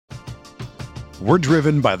We're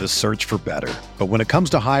driven by the search for better. But when it comes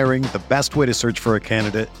to hiring, the best way to search for a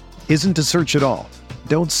candidate isn't to search at all.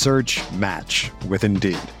 Don't search, match with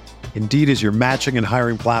Indeed. Indeed is your matching and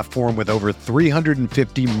hiring platform with over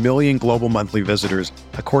 350 million global monthly visitors,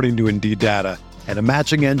 according to Indeed data, and a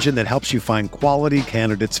matching engine that helps you find quality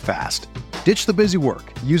candidates fast. Ditch the busy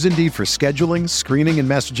work. Use Indeed for scheduling, screening, and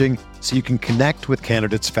messaging so you can connect with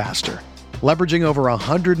candidates faster. Leveraging over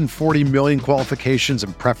 140 million qualifications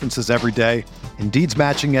and preferences every day, Indeed's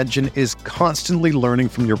matching engine is constantly learning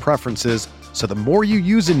from your preferences, so the more you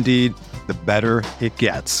use Indeed, the better it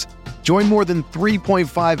gets. Join more than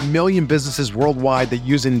 3.5 million businesses worldwide that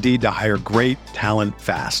use Indeed to hire great talent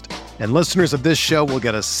fast. And listeners of this show will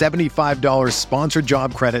get a $75 sponsored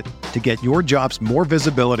job credit to get your jobs more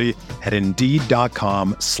visibility at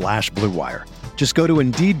Indeed.com/Blue Wire. Just go to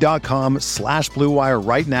Indeed.com/Blue Wire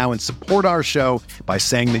right now and support our show by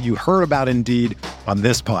saying that you heard about Indeed on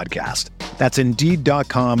this podcast. That's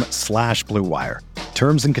Indeed.com/Blue Wire.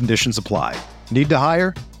 Terms and conditions apply. Need to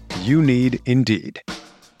hire? You need Indeed.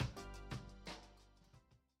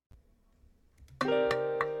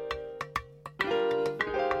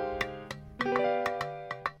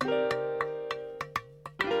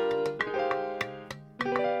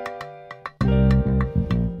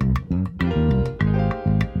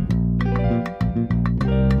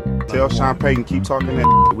 Tell Sean Payton, keep talking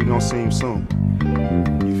that. We gonna see him soon.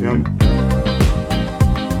 You feel me?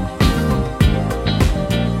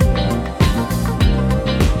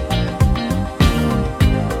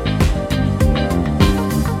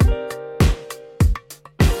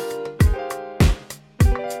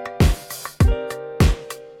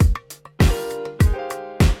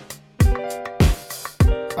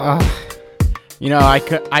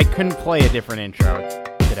 I couldn't play a different intro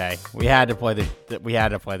today. We had to play the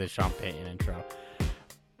Sean Payton intro.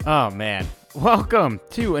 Oh man. Welcome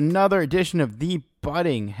to another edition of the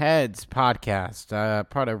Butting Heads podcast,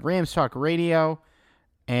 part of Rams Talk Radio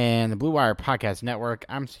and the Blue Wire Podcast Network.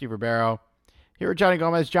 I'm Steve Ribeiro here with Johnny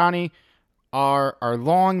Gomez. Johnny, our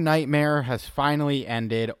long nightmare has finally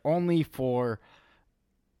ended, only for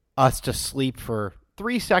us to sleep for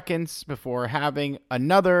 3 seconds before having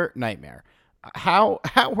another nightmare. How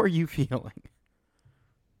are you feeling?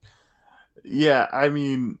 Yeah, I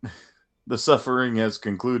mean, the suffering has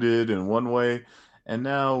concluded in one way, and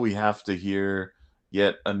now we have to hear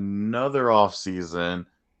yet another offseason.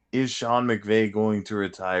 Is Sean McVay going to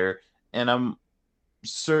retire? And I'm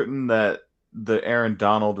certain that the Aaron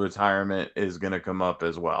Donald retirement is going to come up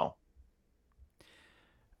as well.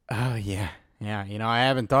 Oh, yeah. Yeah, I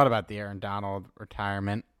haven't thought about the Aaron Donald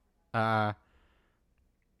retirement.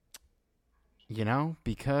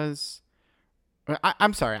 Because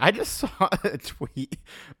I'm sorry, I just saw a tweet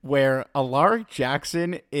where Alaric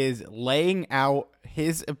Jackson is laying out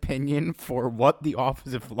his opinion for what the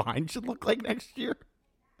offensive line should look like next year.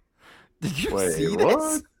 Did you see this?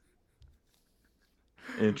 What?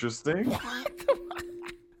 Interesting. What?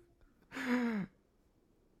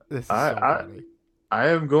 This is so funny. I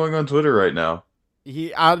am going on Twitter right now.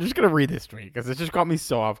 I'm just going to read this tweet because it just caught me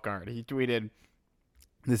so off guard. He tweeted,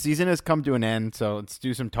 "The season has come to an end, so let's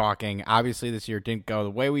do some talking. Obviously, this year didn't go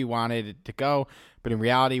the way we wanted it to go, but in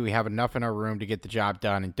reality, we have enough in our room to get the job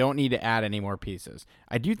done and don't need to add any more pieces.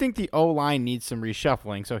 I do think the O-line needs some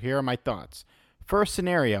reshuffling, so here are my thoughts. First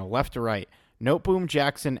scenario, left to right. Noteboom,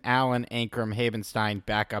 Jackson, Allen, Ankrum, Havenstein,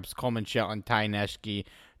 backups, Coleman, Shelton, Ty Neshke,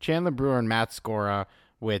 Chandler Brewer, and Matt Skora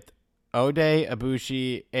with O'Day,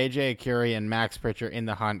 Ibushi, AJ Akuri, and Max Pritchard in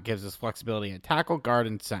the hunt gives us flexibility at tackle, guard,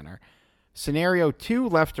 and center. Scenario 2,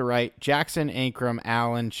 left to right, Jackson, Ankrum,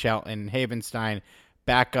 Allen, Shelton, Havenstein,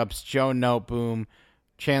 backups, Joe Noteboom,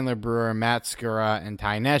 Chandler Brewer, Matt Skura, and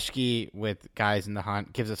Ty Neshke with guys in the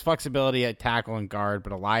hunt. Gives us flexibility at tackle and guard,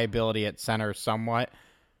 but a liability at center somewhat.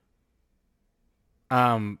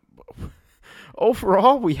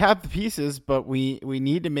 Overall, we have the pieces, but we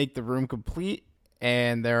need to make the room complete.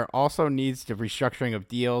 And there also needs to restructuring of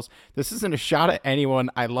deals. This isn't a shot at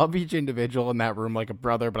anyone. I love each individual in that room like a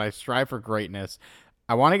brother, but I strive for greatness.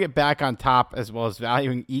 I want to get back on top as well as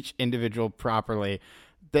valuing each individual properly.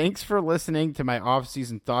 Thanks for listening to my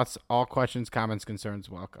off-season thoughts. All questions, comments,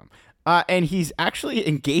 concerns, welcome." And he's actually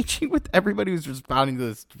engaging with everybody who's responding to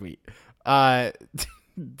this tweet.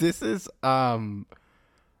 This is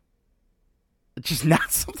just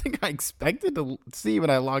not something I expected to see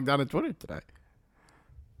when I logged on to Twitter today.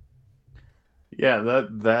 Yeah,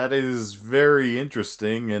 that is very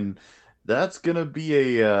interesting, and that's gonna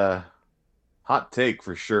be a hot take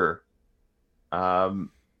for sure.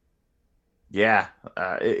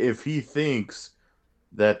 If he thinks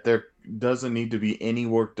that there doesn't need to be any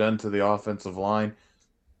work done to the offensive line,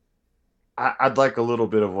 I'd like a little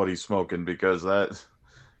bit of what he's smoking, because that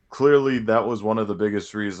was one of the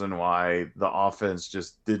biggest reason why the offense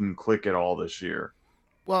just didn't click at all this year.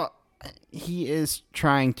 Well, he is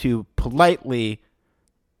trying to politely,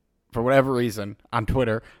 for whatever reason, on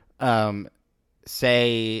Twitter,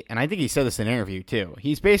 say, and I think he said this in an interview too,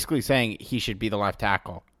 he's basically saying he should be the left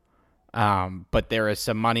tackle. But there is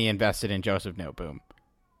some money invested in Joseph Noteboom.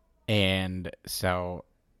 And so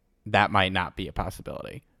that might not be a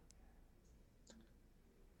possibility.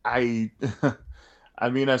 I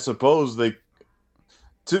mean, I suppose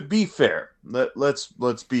to be fair,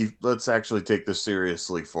 let's actually take this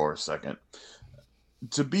seriously for a second.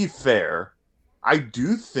 To be fair, I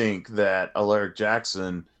do think that Alaric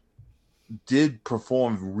Jackson did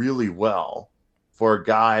perform really well for a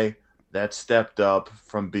guy that stepped up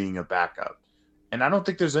from being a backup. And I don't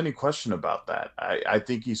think there's any question about that. I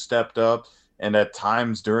think he stepped up, and at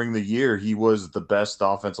times during the year, he was the best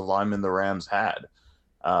offensive lineman the Rams had.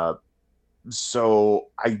 So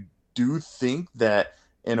I do think that,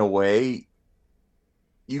 in a way,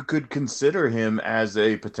 you could consider him as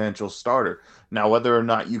a potential starter. Now, whether or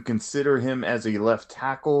not you consider him as a left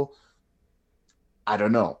tackle, I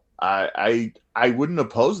don't know. I wouldn't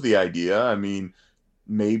oppose the idea. I mean,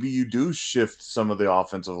 maybe you do shift some of the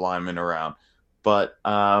offensive linemen around, but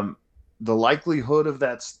the likelihood of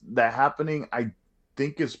that happening, I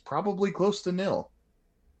think, is probably close to nil.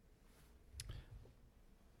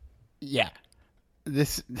 Yeah.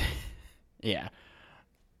 Yeah.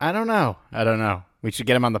 I don't know. We should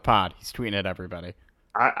get him on the pod. He's tweeting at everybody.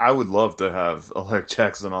 I would love to have Alec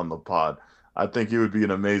Jackson on the pod. I think he would be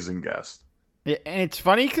an amazing guest. Yeah, and it's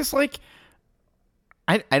funny because, like,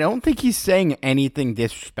 I don't think he's saying anything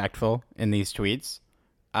disrespectful in these tweets.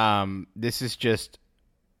 This is just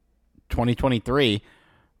 2023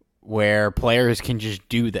 where players can just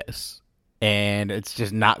do this. And it's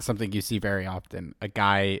just not something you see very often. A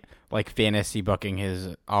guy like fantasy booking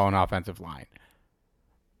his own offensive line.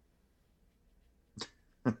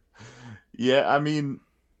 Yeah, I mean,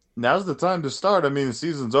 now's the time to start. I mean, the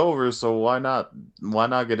season's over, so why not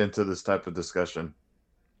get into this type of discussion?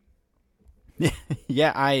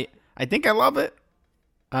 Yeah, I think I love it.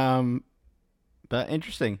 But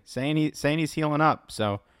interesting. Saying he's healing up,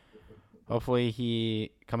 so hopefully he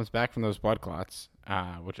comes back from those blood clots,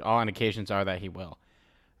 which all indications are that he will.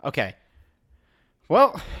 Okay.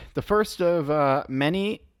 Well, the first of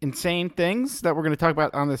many insane things that we're going to talk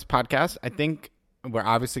about on this podcast. I think we're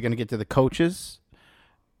obviously going to get to the coaches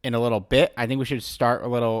in a little bit. I think we should start a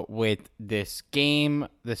little with this game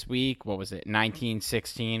this week. What was it?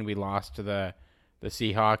 19-16. We lost to the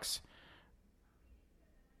Seahawks.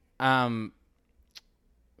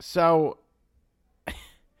 So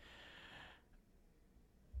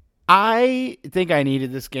I think I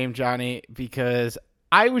needed this game, Johnny, because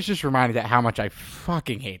I was just reminded at how much I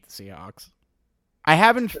fucking hate the Seahawks. I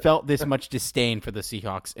haven't felt this much disdain for the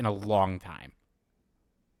Seahawks in a long time.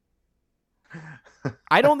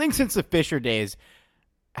 I don't think since the Fisher days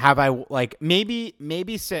have I, like, maybe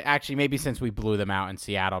since we blew them out in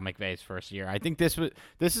Seattle, McVay's first year. I think this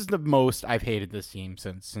is the most I've hated this team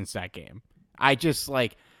since that game. I just,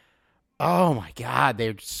 like, oh my God,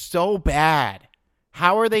 they're so bad.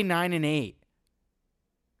 How are they 9-8?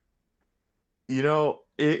 You know,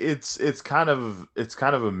 it's kind of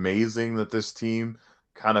amazing that this team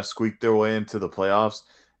kind of squeaked their way into the playoffs,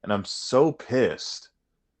 and I'm so pissed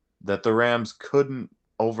that the Rams couldn't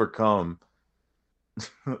overcome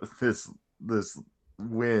this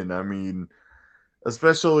win. I mean,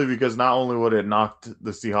 especially because not only would it knocked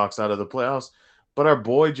the Seahawks out of the playoffs, but our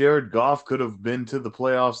boy Jared Goff could have been to the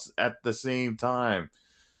playoffs at the same time.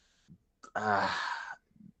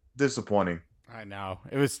 Disappointing. I know.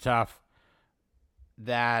 It was tough.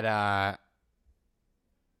 That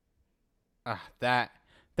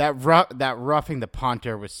roughing the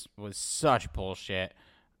punter was such bullshit.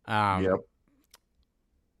 Yep.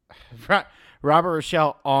 Robert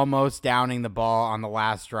Rochelle almost downing the ball on the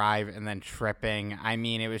last drive and then tripping. I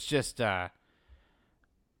mean, it was just and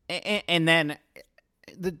then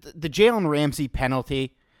the Jalen Ramsey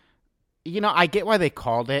penalty. You know, I get why they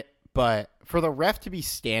called it, but for the ref to be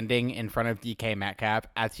standing in front of DK Metcalf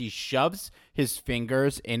as he shoves his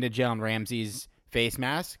fingers into Jalen Ramsey's face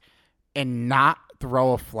mask and not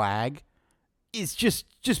throw a flag is just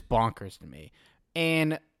bonkers to me.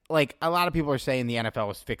 And, like, a lot of people are saying the NFL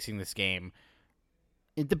was fixing this game.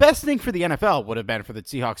 The best thing for the NFL would have been for the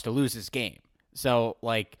Seahawks to lose this game. So,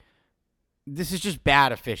 like, this is just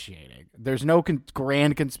bad officiating. There's no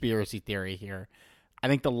grand conspiracy theory here. I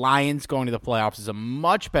think the Lions going to the playoffs is a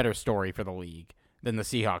much better story for the league than the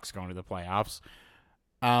Seahawks going to the playoffs.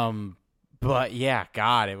 But yeah,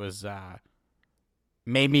 God, it was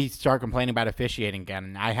made me start complaining about officiating again.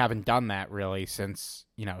 And I haven't done that really since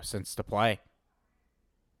the play.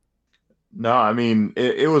 No, I mean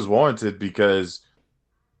it was warranted because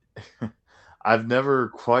I've never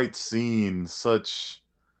quite seen such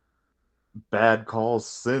bad calls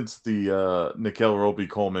since the Nickel Roby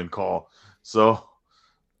Coleman call. So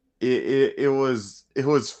it was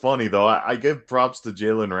funny though. I give props to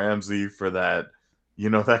Jalen Ramsey for that,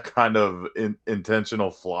 that kind of intentional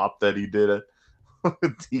flop that he did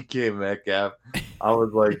with DK Metcalf. I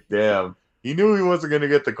was like, damn. He knew he wasn't gonna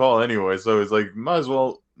get the call anyway, so he's like, might as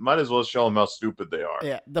well show them how stupid they are.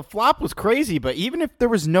 Yeah, the flop was crazy, but even if there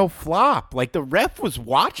was no flop, like the ref was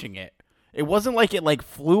watching it. It wasn't like it like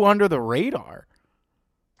flew under the radar.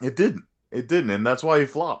 It didn't, and that's why he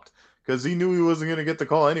flopped because he knew he wasn't gonna get the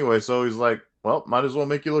call anyway. So he's like, well, might as well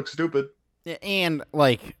make you look stupid. And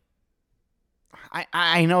like,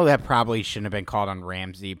 I know that probably shouldn't have been called on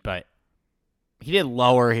Ramsey, but he did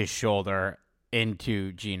lower his shoulder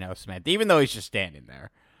into Geno Smith, even though he's just standing there.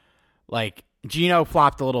 Like, Geno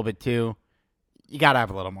flopped a little bit too. You got to have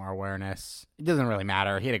a little more awareness. It doesn't really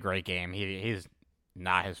matter. He had a great game. He's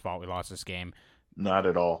not his fault we lost this game. Not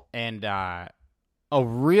at all. And a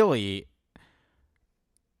really,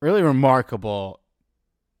 really remarkable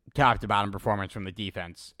top-to-bottom performance from the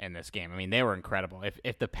defense in this game. I mean, they were incredible.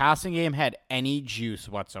 If the passing game had any juice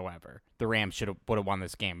whatsoever, the Rams would have won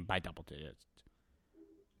this game by double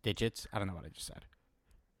digits. I don't know what I just said.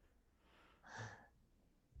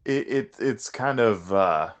 It's kind of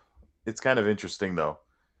interesting though,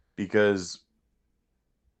 because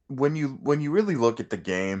when you really look at the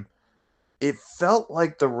game, it felt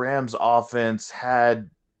like the Rams offense had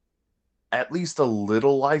at least a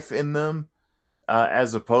little life in them,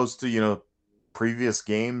 as opposed to previous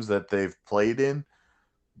games that they've played in.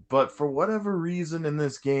 But for whatever reason in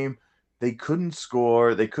this game, they couldn't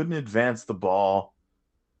score. They couldn't advance the ball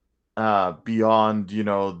beyond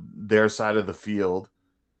their side of the field.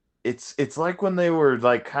 It's like when they were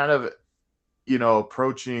like kind of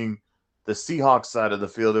approaching the Seahawks side of the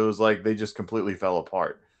field, it was like they just completely fell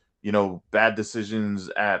apart. Bad decisions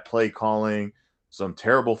at play calling, some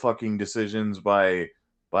terrible fucking decisions by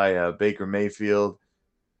Baker Mayfield,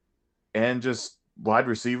 and just wide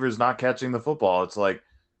receivers not catching the football. It's like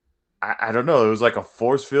I don't know. It was like a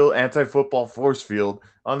force field, anti-football force field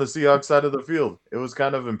on the Seahawks side of the field. It was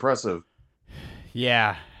kind of impressive.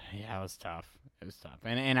 Yeah, it was tough. It was tough,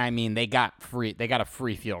 and I mean they got a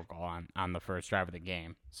free field goal on the first drive of the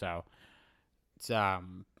game. So it's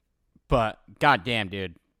but goddamn,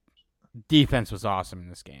 dude, defense was awesome in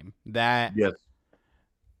this game. That yes,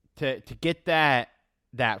 to get that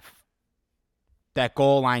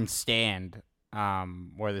goal line stand,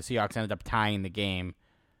 where the Seahawks ended up tying the game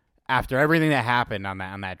after everything that happened on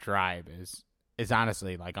that drive is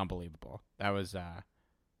honestly like unbelievable. That was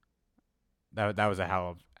that was a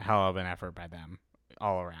hell of an effort by them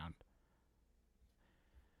all around.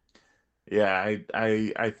 Yeah,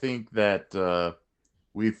 I think that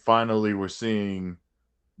we finally were seeing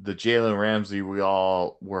the Jalen Ramsey we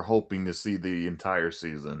all were hoping to see the entire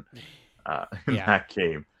season in that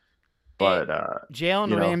game. But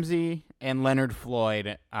Jalen Ramsey and Leonard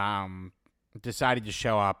Floyd decided to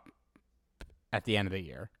show up at the end of the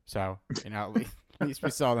year. So, at least we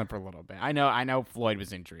saw them for a little bit. I know Floyd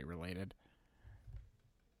was injury related.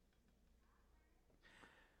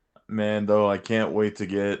 Man, though, I can't wait to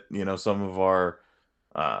get, some of our,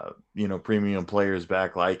 premium players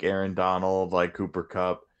back, like Aaron Donald, like Cooper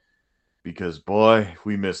Kupp, because, boy,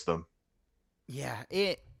 we missed them. Yeah,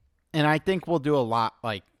 and I think we'll do a lot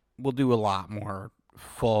more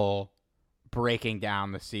full breaking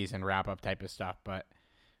down the season wrap-up type of stuff, but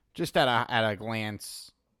just at a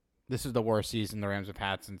glance, this is the worst season the Rams have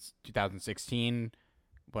had since 2016.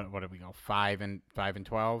 What did we go?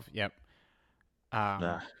 5-12? Yep.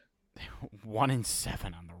 1-7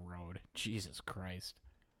 on the road. Jesus Christ.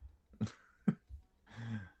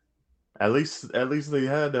 At least they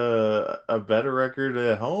had a better record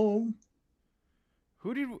at home.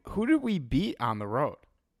 Who did we beat on the road?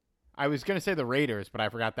 I was gonna say the Raiders, but I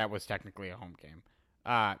forgot that was technically a home game.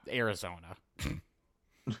 Arizona.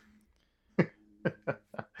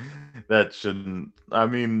 That shouldn't. I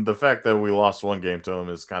mean, the fact that we lost one game to them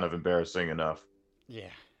is kind of embarrassing enough. Yeah,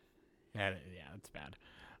 that's bad.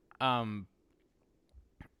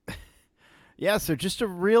 Yeah, so just a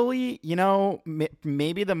really,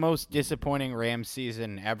 maybe the most disappointing Rams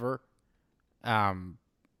season ever.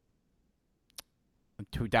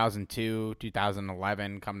 2002,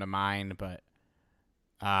 2011 come to mind, but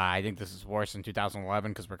I think this is worse than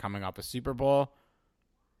 2011 because we're coming off a Super Bowl.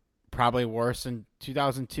 Probably worse than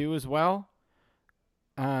 2002 as well.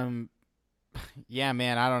 Yeah,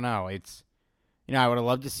 man, I don't know. It's I would have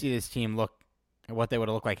loved to see this team look what they would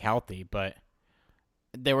have looked like healthy, but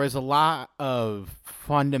there was a lot of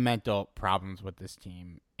fundamental problems with this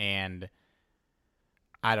team, and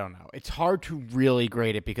I don't know. It's hard to really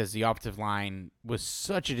grade it because the offensive line was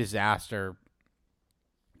such a disaster,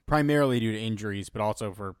 primarily due to injuries, but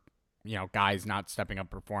also for guys not stepping up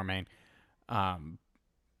performing. Um,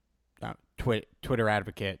 Twitter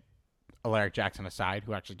advocate Alaric Jackson aside,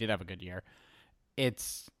 who actually did have a good year. I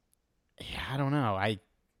don't know.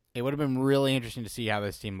 It would have been really interesting to see how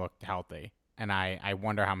this team looked healthy, and I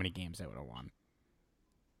wonder how many games they would have won.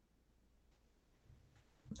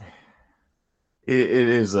 It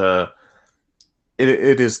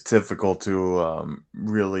is difficult to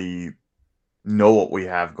really know what we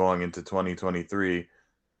have going into 2023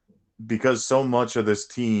 because so much of this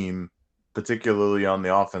team, particularly on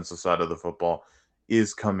the offensive side of the football,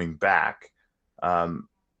 is coming back.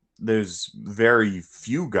 There's very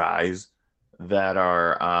few guys that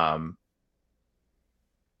are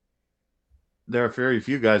there are very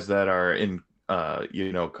few guys that are in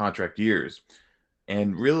contract years,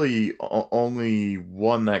 and really only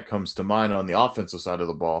one that comes to mind on the offensive side of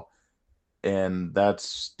the ball, and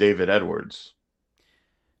that's David Edwards.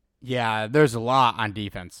 Yeah, there's a lot on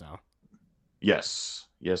defense though. Yes,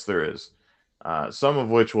 there is. Some of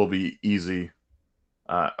which will be easy,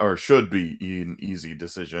 or should be an easy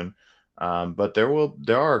decision, but there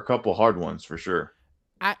are a couple hard ones for sure.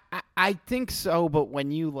 I think so, but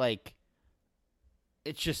when you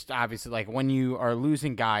it's just obviously when you are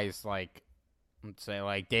losing guys let's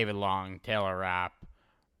say David Long, Taylor Rapp,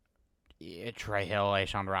 Trey Hill,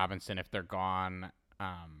 Ashawn Robinson, if they're gone,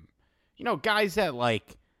 guys that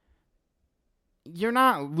you're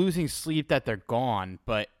not losing sleep that they're gone,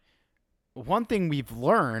 but one thing we've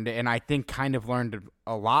learned, and I think kind of learned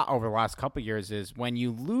a lot over the last couple of years, is when you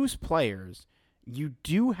lose players, you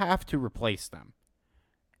do have to replace them.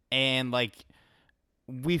 And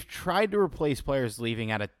we've tried to replace players leaving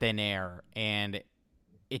out of thin air, and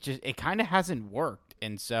it kind of hasn't worked.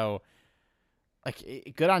 And so,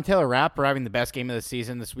 good on Taylor Rapp for having the best game of the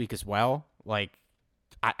season this week as well.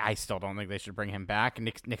 I still don't think they should bring him back.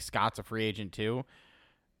 Nick Scott's a free agent too.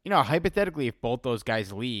 Hypothetically, if both those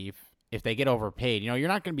guys leave, if they get overpaid, you're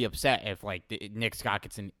not going to be upset if Nick Scott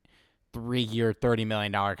gets a 3-year, $30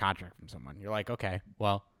 million contract from someone. You're like, okay,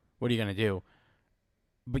 well, what are you going to do?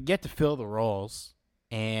 But you have to fill the roles,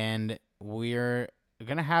 and we're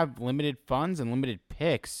going to have limited funds and limited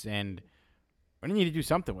picks, and we're going to need to do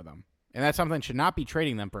something with them. And that something should not be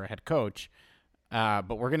trading them for a head coach,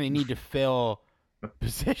 but we're going to need to fill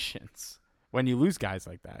positions when you lose guys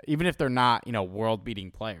like that, even if they're not,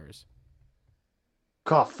 world-beating players.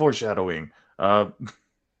 Cough, foreshadowing.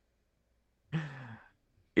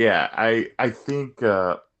 Yeah, I think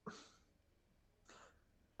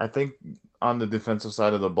on the defensive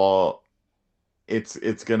side of the ball,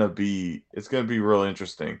 it's gonna be real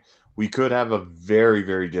interesting. We could have a very,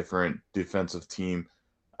 very different defensive team,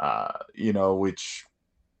 which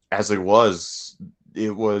as it was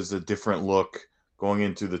a different look going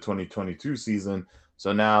into the 2022 season.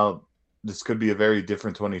 So now this could be a very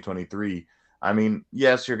different 2023. I mean,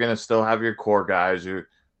 yes, you're going to still have your core guys. You're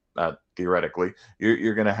theoretically,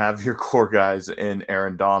 you're going to have your core guys in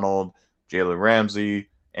Aaron Donald, Jalen Ramsey,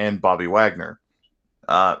 and Bobby Wagner.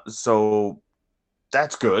 So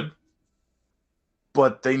that's good,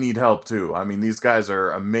 but they need help too. I mean, these guys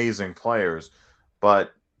are amazing players,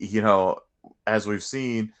 but as we've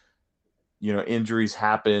seen, injuries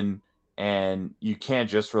happen, and you can't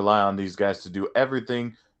just rely on these guys to do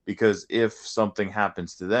everything, because if something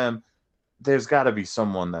happens to them, there's got to be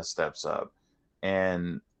someone that steps up.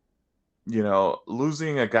 And,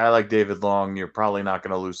 losing a guy like David Long, you're probably not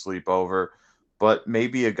going to lose sleep over, but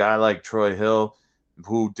maybe a guy like Troy Hill,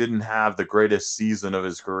 who didn't have the greatest season of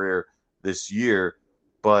his career this year,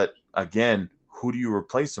 but again, who do you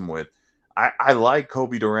replace him with? I like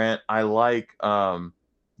Kobe Durant. I like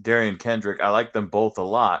Darian Kendrick. I like them both a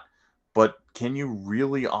lot, but can you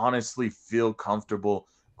really honestly feel comfortable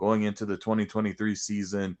going into the 2023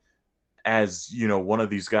 season as, one of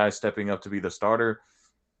these guys stepping up to be the starter?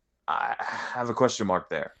 I have a question mark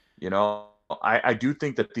there. I do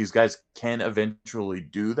think that these guys can eventually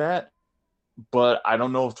do that, but I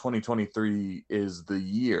don't know if 2023 is the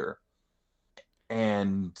year.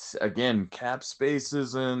 And again, cap space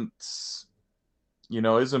isn't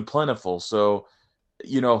plentiful. So,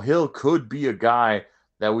 Hill could be a guy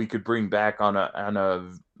that we could bring back on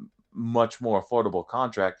a much more affordable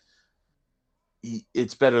contract.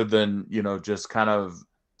 It's better than, just kind of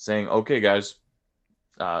saying, okay, guys,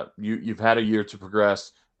 you've had a year to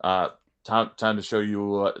progress. Time to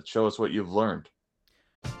show us what you've learned.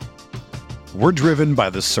 We're driven by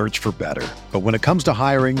the search for better. But when it comes to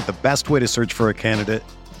hiring, the best way to search for a candidate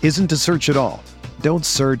isn't to search at all. Don't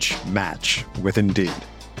search, match with Indeed.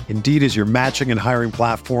 Indeed is your matching and hiring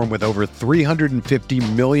platform with over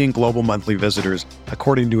 350 million global monthly visitors,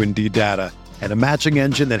 according to Indeed data, and a matching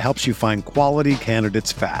engine that helps you find quality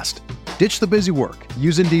candidates fast. Ditch the busy work.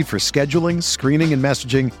 Use Indeed for scheduling, screening, and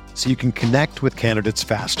messaging so you can connect with candidates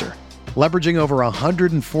faster. Leveraging over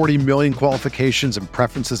 140 million qualifications and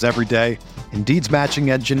preferences every day, Indeed's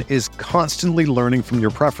matching engine is constantly learning from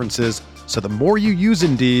your preferences, so the more you use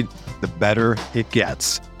Indeed, the better it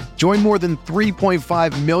gets. Join more than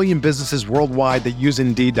 3.5 million businesses worldwide that use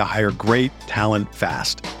Indeed to hire great talent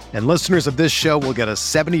fast. And listeners of this show will get a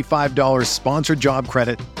 $75 sponsored job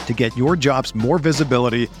credit to get your jobs more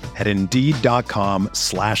visibility at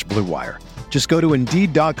Indeed.com/Blue Wire. Just go to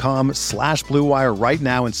Indeed.com/Blue Wire right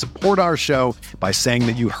now and support our show by saying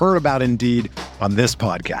that you heard about Indeed on this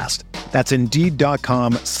podcast. That's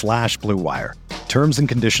Indeed.com/Blue Wire. Terms and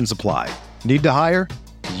conditions apply. Need to hire?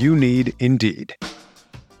 You need Indeed.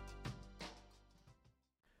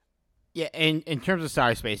 Yeah, and in terms of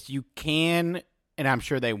salary space, you can, and I'm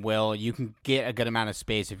sure they will, you can get a good amount of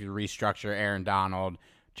space if you restructure Aaron Donald,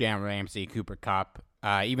 Jalen Ramsey, Cooper Kupp,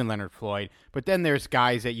 even Leonard Floyd. But then there's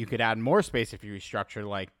guys that you could add more space if you restructure,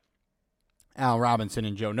 like Al Robinson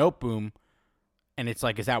and Joe Noteboom. And it's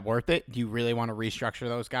like, is that worth it? Do you really want to restructure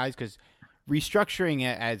those guys? Because restructuring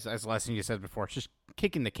it, as Leslie just said before, it's just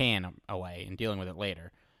kicking the can away and dealing with it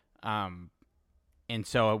later. And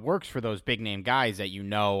so it works for those big name guys that you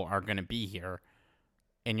know are going to be here,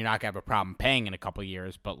 and you're not going to have a problem paying in a couple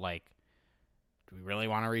years. But, like, do we really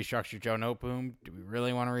want to restructure Joe Noteboom? Do we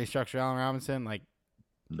really want to restructure Allen Robinson? Like,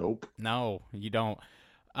 Nope. no, you don't.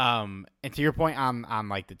 And to your point on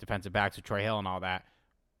like the defensive backs of Troy Hill and all that,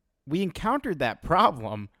 we encountered that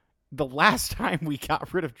problem the last time we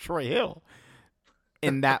got rid of Troy Hill.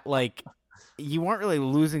 In that, like, you weren't really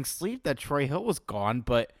losing sleep that Troy Hill was gone,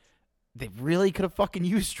 but they really could have fucking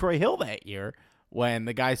used Troy Hill that year when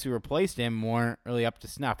the guys who replaced him weren't really up to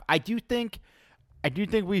snuff. I do think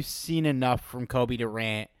we've seen enough from Kobe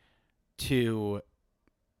Durant to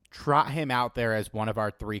trot him out there as one of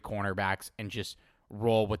our three cornerbacks and just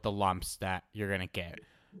roll with the lumps that you're going to get.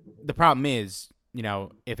 The problem is, you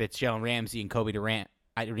know, if it's Jalen Ramsey and Kobe Durant,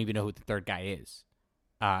 I don't even know who the third guy is,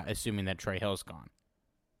 assuming that Troy Hill's gone.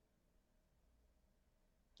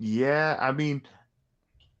 Yeah, I mean,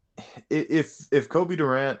 if Kobe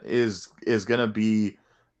Durant is gonna be,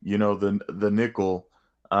 you know, the nickel,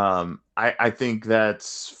 I think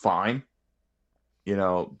that's fine, you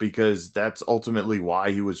know, because that's ultimately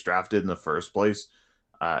why he was drafted in the first place.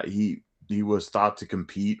 He was thought to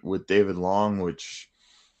compete with David Long, which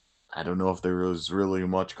I don't know if there was really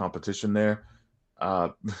much competition there.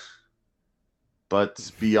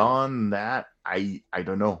 But beyond that, I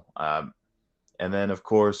don't know. And then, of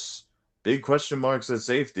course, big question marks at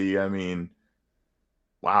safety. I mean,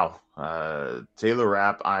 wow. Taylor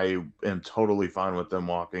Rapp, I am totally fine with them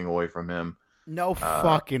walking away from him. No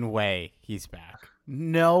fucking way he's back.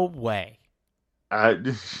 No way. I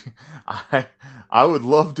would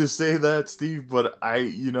love to say that, Steve, but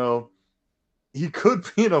he could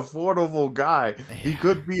be an affordable guy. He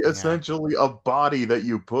could be essentially a body that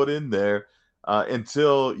you put in there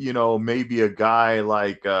until, you know, maybe a guy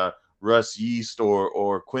like Russ Yeast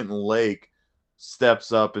or Quentin Lake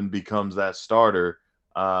steps up and becomes that starter.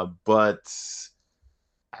 But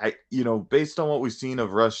based on what we've seen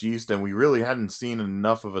of Russ Yeast, and we really hadn't seen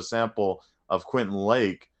enough of a sample of Quentin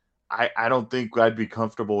Lake, I don't think I'd be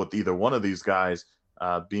comfortable with either one of these guys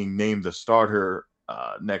being named the starter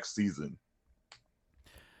next season.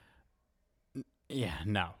 Yeah,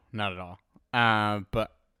 no, not at all.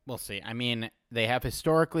 But we'll see. I mean, they have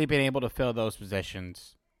historically been able to fill those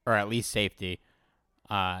positions, or at least safety,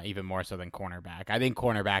 even more so than cornerback. I think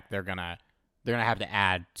cornerback they're gonna have to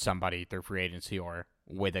add somebody through free agency or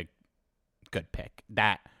with a good pick.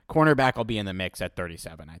 That cornerback will be in the mix at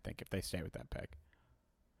 37, I think, if they stay with that pick.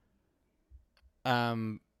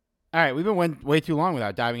 All right, we've been way too long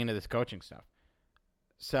without diving into this coaching stuff.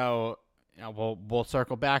 So, you know, we'll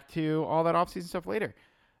circle back to all that offseason stuff later.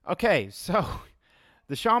 Okay, so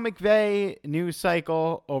the Sean McVay news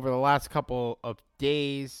cycle over the last couple of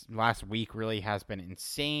days, last week really has been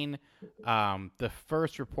insane. The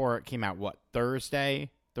first report came out, Thursday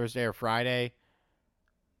or Friday?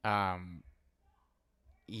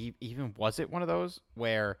 Even was it one of those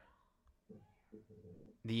where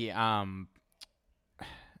the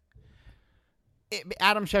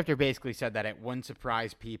Adam Schefter basically said that it wouldn't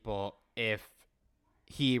surprise people if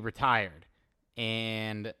he retired,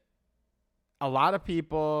 and a lot of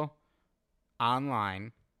people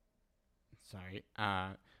online,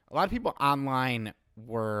 a lot of people online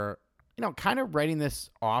were, kind of writing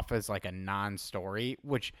this off as like a non-story,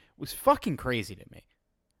 which was fucking crazy to me.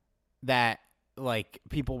 That like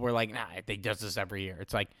people were like, nah, they does this every year.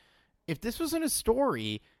 It's like, if this wasn't a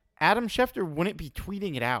story, Adam Schefter wouldn't be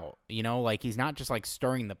tweeting it out. Like he's not just like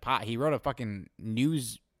stirring the pot. He wrote a fucking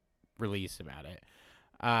news release about it.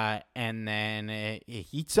 And then it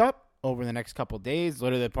heats up over the next couple of days,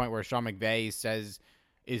 literally to the point where Sean McVay says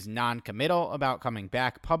is non-committal about coming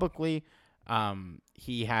back publicly.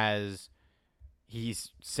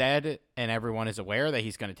 He's said, and everyone is aware, that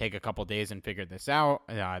he's going to take a couple days and figure this out.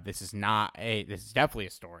 This is definitely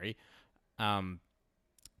a story.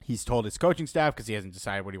 He's told his coaching staff, because he hasn't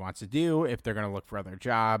decided what he wants to do, if they're going to look for other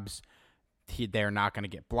jobs, they're not going to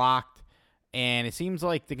get blocked. And it seems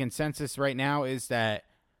like the consensus right now is that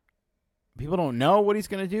people don't know what he's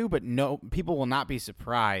going to do, but people will not be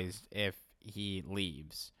surprised if he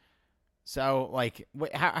leaves. So, like,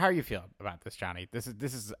 how are you feeling about this, Johnny? This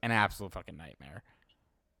is an absolute fucking nightmare.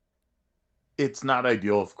 It's not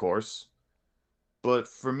ideal, of course, but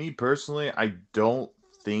for me personally, I don't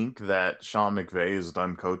think that Sean McVay is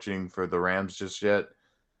done coaching for the Rams just yet.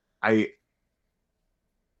 I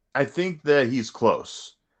think that he's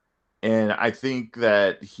close, and I think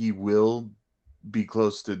that he will be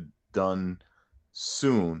close to done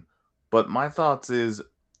soon. But my thoughts is,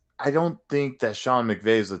 I don't think that Sean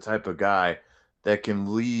McVay is the type of guy that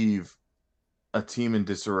can leave a team in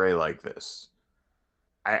disarray like this.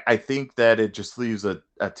 I think that it just leaves a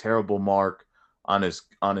terrible mark on his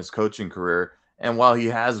coaching career. And while he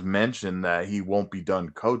has mentioned that he won't be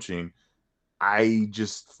done coaching, I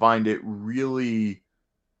just find it really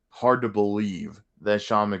hard to believe that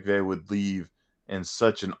Sean McVay would leave in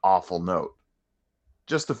such an awful note.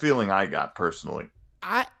 Just the feeling I got personally.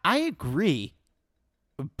 I agree,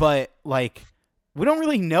 but like, we don't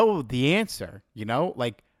really know the answer,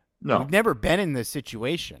 Like, no. We've never been in this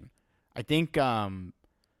situation. I think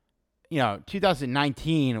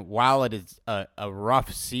 2019, while it is a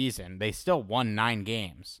rough season, they still won 9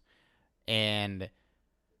 games. And,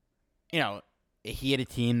 he had a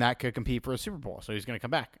team that could compete for a Super Bowl, so he's going to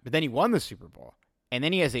come back. But then he won the Super Bowl. And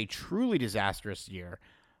then he has a truly disastrous year.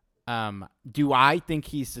 Do I think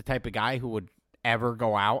he's the type of guy who would ever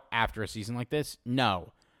go out after a season like this?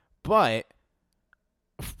 No. But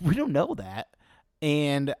we don't know that.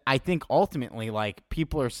 And I think ultimately, like,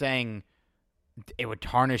 people are saying it would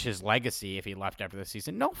tarnish his legacy if he left after the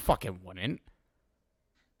season. No fucking wouldn't.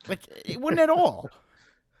 Like, it wouldn't at all.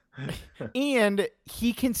 And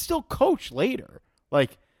he can still coach later.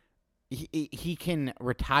 Like, he can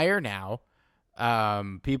retire now.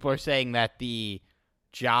 People are saying that the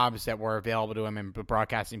jobs that were available to him in the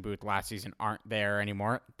broadcasting booth last season aren't there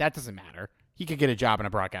anymore. That doesn't matter. He could get a job in a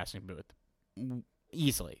broadcasting booth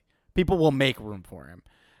easily. People will make room for him.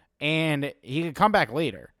 And he could come back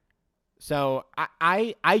later. So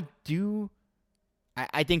I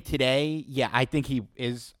think today, I think he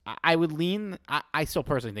is. I would lean. I still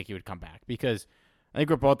personally think he would come back, because I think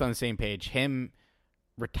we're both on the same page. Him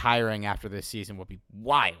retiring after this season would be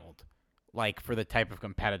wild. Like, for the type of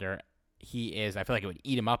competitor he is, I feel like it would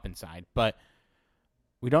eat him up inside. But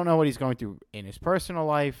we don't know what he's going through in his personal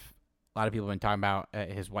life. A lot of people have been talking about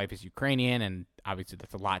his wife is Ukrainian, and obviously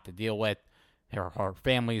that's a lot to deal with. Her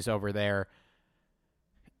family's over there.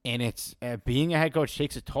 And it's being a head coach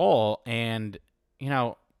takes a toll. And,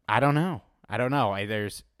 I don't know.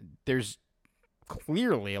 There's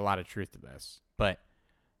clearly a lot of truth to this. But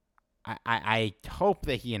I hope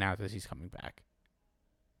that he announces he's coming back.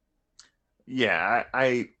 Yeah,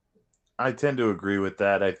 I tend to agree with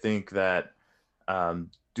that. I think that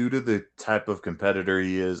due to the type of competitor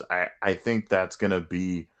he is, I think that's going to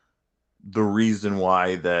be the reason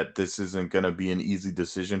why that this isn't going to be an easy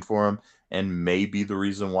decision for him, and maybe the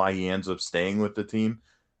reason why he ends up staying with the team.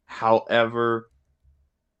 However,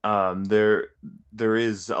 there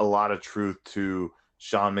is a lot of truth to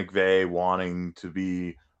Sean McVay wanting to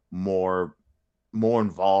be more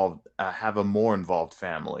involved, have a more involved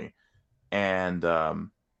family. And,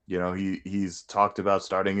 he's talked about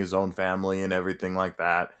starting his own family and everything like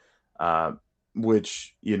that,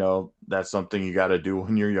 which, that's something you got to do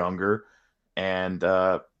when you're younger. And,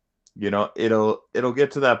 it'll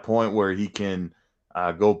get to that point where he can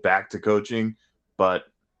go back to coaching. But,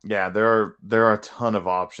 yeah, there are a ton of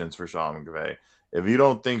options for Sean McVay. If you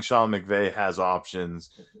don't think Sean McVay has options,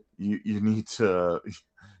 you need to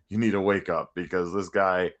wake up, because this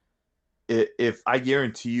guy, if I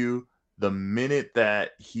guarantee you, the minute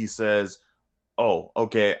that he says, oh,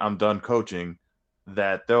 okay, I'm done coaching,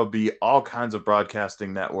 that there'll be all kinds of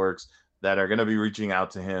broadcasting networks that are going to be reaching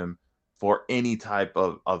out to him for any type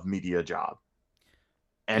of media job.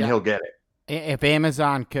 And he'll get it. If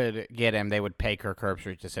Amazon could get him, they would pay Kirk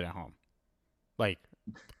Herbstreit to sit at home. Like,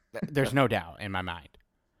 there's no doubt in my mind.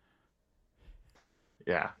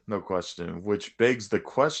 Yeah, no question. Which begs the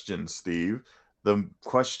question, Steve, the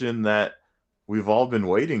question that we've all been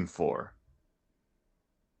waiting for.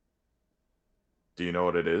 Do you know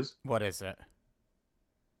what it is? What is it?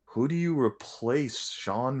 Who do you replace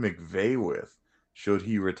Sean McVay with should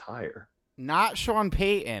he retire? Not Sean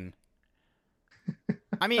Payton.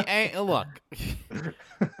 I mean, look,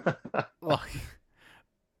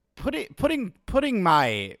 putting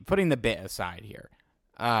the bit aside here.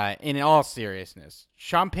 In all seriousness,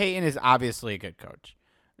 Sean Payton is obviously a good coach.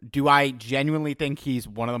 Do I genuinely think he's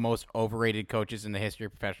one of the most overrated coaches in the history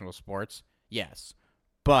of professional sports? Yes.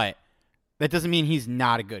 But that doesn't mean he's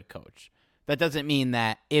not a good coach. That doesn't mean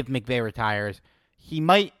that if McVay retires, he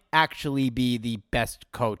might actually be the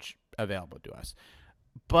best coach available to us.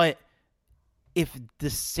 But if the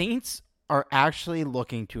Saints are actually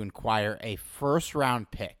looking to acquire a first-round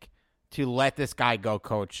pick to let this guy go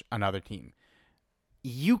coach another team,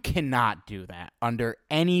 you cannot do that under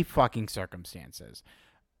any fucking circumstances.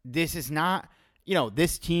 This is not,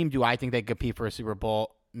 this team, do I think they compete for a Super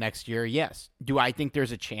Bowl next year? Yes. Do I think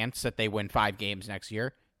there's a chance that they win 5 games next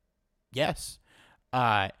year? Yes.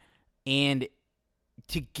 And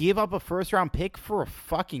to give up a first-round pick for a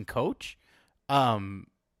fucking coach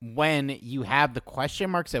when you have the question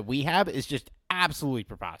marks that we have is just absolutely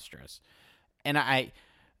preposterous. And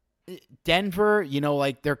Denver,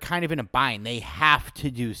 they're kind of in a bind. They have to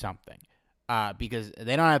do something because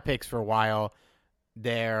they don't have picks for a while.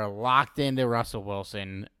 They're locked into Russell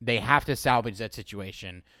Wilson. They have to salvage that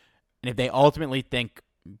situation. And if they ultimately think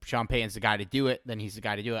Sean Payton's the guy to do it, then he's the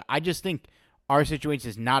guy to do it. I just think our situation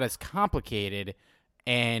is not as complicated,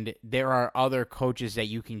 and there are other coaches that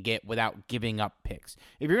you can get without giving up picks.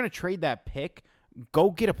 If you're going to trade that pick,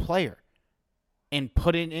 go get a player and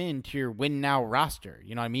put it into your win now roster.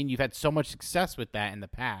 You know what I mean? You've had so much success with that in the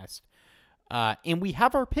past. And we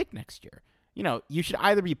have our pick next year. You should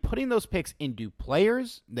either be putting those picks into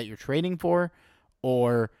players that you're trading for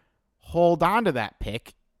or hold on to that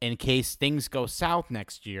pick in case things go south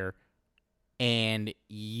next year and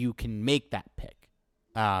you can make that pick.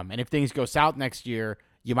 And if things go south next year,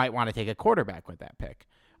 you might want to take a quarterback with that pick.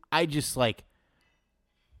 I just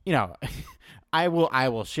I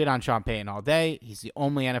will shit on Sean Payton all day. He's the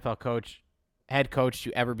only NFL head coach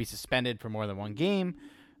to ever be suspended for more than one game.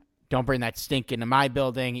 Don't bring that stink into my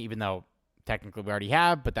building, even though technically we already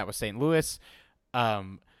have, but that was St. Louis.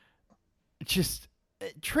 Just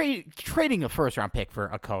trading a first-round pick for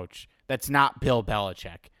a coach that's not Bill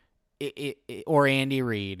Belichick or Andy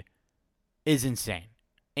Reid is insane.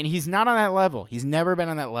 And he's not on that level. He's never been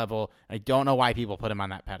on that level. I don't know why people put him on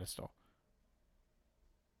that pedestal.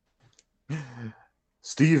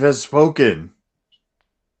 Steve has spoken.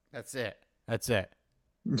 That's it.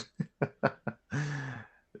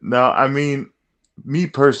 No, I mean, me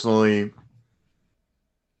personally,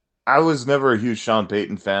 I was never a huge Sean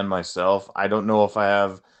Payton fan myself. I don't know if I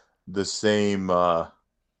have the same,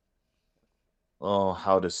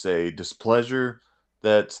 displeasure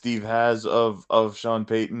that Steve has of Sean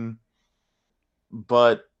Payton.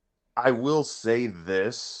 But I will say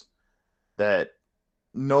this, that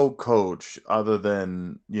no coach other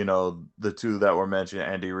than, the two that were mentioned,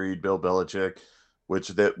 Andy Reid, Bill Belichick,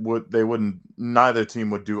 which neither team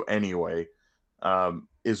would do anyway,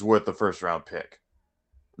 is worth the first round pick.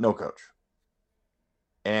 No coach.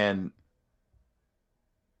 And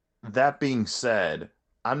that being said,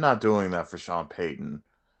 I'm not doing that for Sean Payton.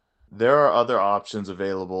 There are other options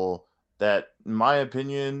available that, in my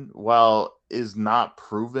opinion, while is not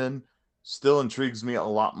proven, still intrigues me a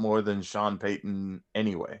lot more than Sean Payton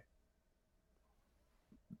anyway.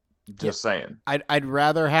 Just saying. I'd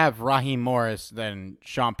rather have Raheem Morris than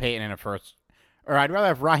Sean Payton in I'd rather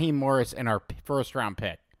have Raheem Morris in our first round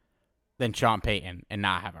pick than Sean Payton and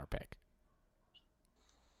not have our pick.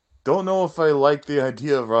 Don't know if I like the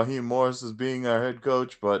idea of Raheem Morris as being our head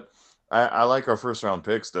coach, but I like our first round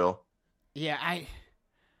pick still. Yeah,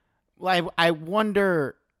 I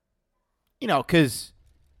wonder, because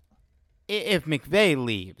if McVay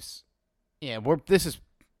leaves,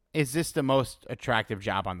 is this the most attractive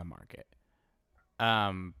job on the market?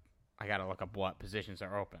 I got to look up what positions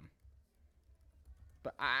are open.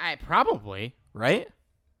 But I probably, right?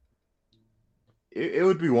 It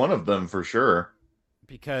would be one of them for sure.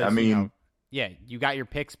 Because, you got your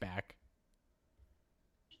picks back.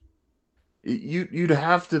 You'd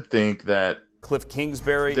have to think that Cliff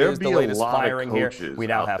Kingsbury is the latest firing here. We'd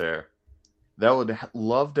have there that would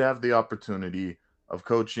love to have the opportunity of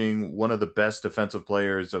coaching one of the best defensive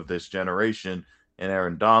players of this generation in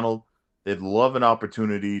Aaron Donald. They'd love an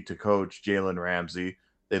opportunity to coach Jalen Ramsey.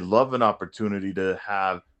 They'd love an opportunity to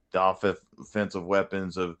have the offensive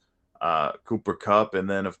weapons of Cooper Kupp, and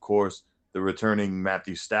then, of course, the returning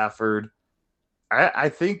Matthew Stafford. I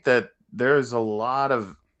think that there's a lot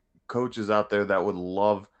of coaches out there that would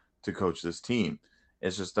love to coach this team.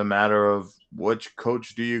 It's just a matter of which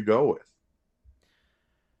coach do you go with.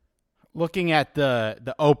 Looking at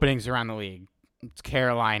the openings around the league, it's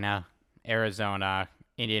Carolina, Arizona,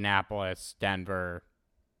 Indianapolis, Denver,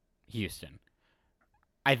 Houston.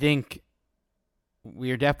 I think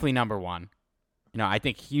we are definitely number one. I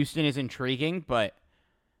think Houston is intriguing, but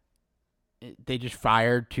they just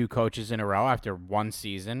fired 2 coaches in a row after 1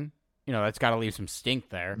 season. That's got to leave some stink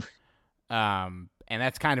there. And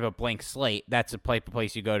that's kind of a blank slate. That's a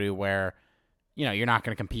place you go to where, you're not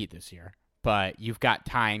going to compete this year. But you've got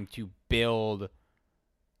time to build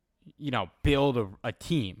a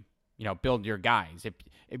team, build your guys.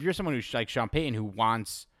 If you're someone who's like Sean Payton who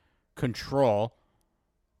wants control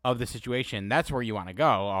of the situation, that's where you want to go,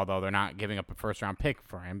 although they're not giving up a first-round pick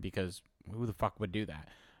for him because who the fuck would do that?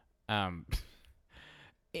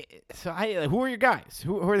 Who are your guys?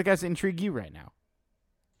 Who are the guys that intrigue you right now?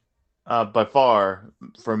 By far,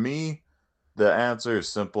 for me, the answer is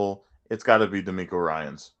simple. It's got to be DeMeco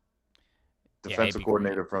Ryans, defensive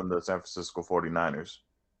coordinator from the San Francisco 49ers.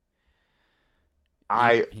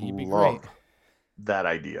 I love that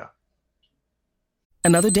idea.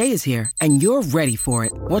 Another day is here, and you're ready for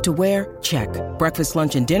it. What to wear? Check. Breakfast,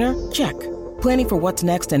 lunch, and dinner? Check. Planning for what's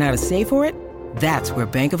next and how to save for it? That's where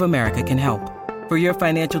Bank of America can help. For your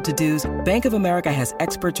financial to-dos, Bank of America has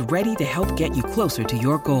experts ready to help get you closer to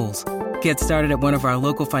your goals. Get started at one of our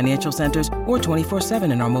local financial centers or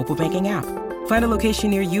 24/7 in our mobile banking app. Find a location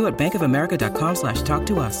near you at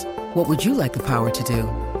bankofamerica.com/talktous. What would you like the power to do?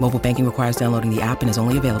 Mobile banking requires downloading the app and is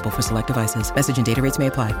only available for select devices. Message and data rates may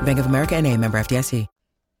apply. Bank of America N.A., member FDIC.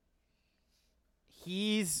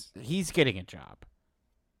 He's getting a job.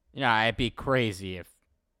 I'd be crazy if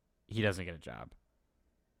he doesn't get a job.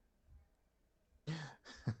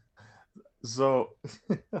 So,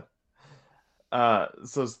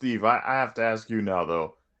 Steve, I have to ask you now,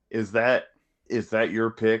 though, is that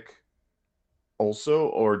your pick also,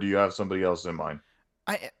 or do you have somebody else in mind?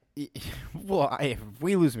 If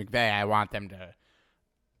we lose McVay, I want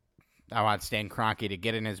Stan Kroenke to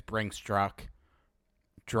get in his Brinks truck,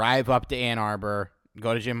 drive up to Ann Arbor,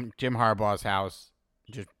 go to Jim Harbaugh's house,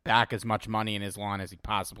 just back as much money in his lawn as he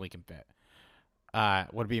possibly can fit.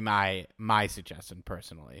 Would be my suggestion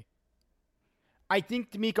personally. I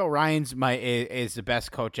think DeMeco Ryans is the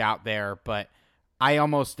best coach out there, but I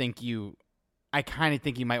almost think I kind of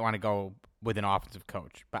think you might want to go with an offensive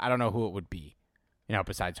coach, but I don't know who it would be,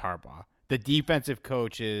 besides Harbaugh. The defensive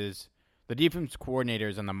coaches, the defense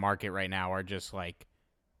coordinators on the market right now are just like,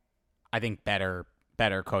 I think better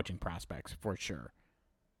coaching prospects for sure.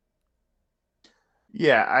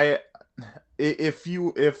 Yeah, if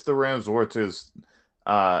the Rams were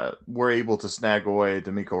able to snag away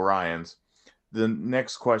DeMeco Ryans, the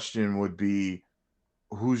next question would be,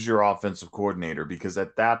 who's your offensive coordinator? Because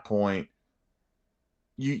at that point,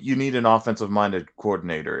 you need an offensive-minded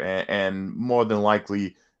coordinator, and more than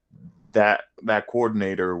likely, that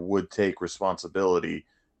coordinator would take responsibility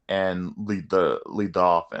and lead the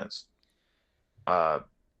offense.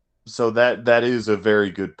 So that is a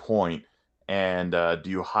very good point. And do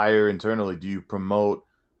you hire internally? Do you promote?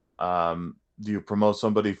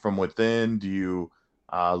 Somebody from within? Do you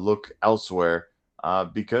look elsewhere?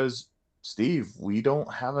 Because Steve, we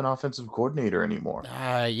don't have an offensive coordinator anymore.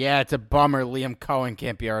 Yeah, it's a bummer. Liam Cohen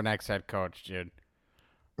can't be our next head coach, dude.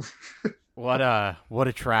 What a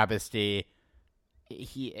travesty.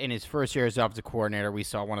 He in his first year as offensive coordinator, we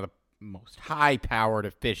saw one of the most high-powered,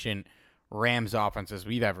 efficient Rams offenses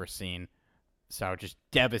we've ever seen. So just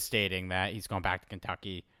devastating that he's going back to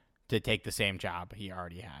Kentucky to take the same job he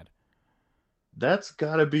already had. That's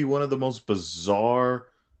got to be one of the most bizarre,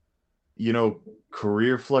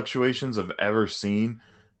 career fluctuations I've ever seen.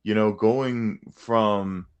 Going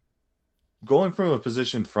from a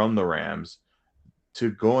position from the Rams to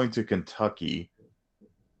going to Kentucky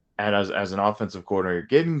and as an offensive coordinator,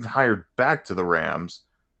 getting hired back to the Rams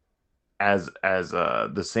as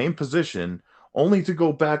the same position, only to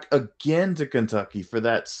go back again to Kentucky for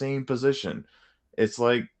that same position. It's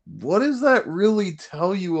like, what does that really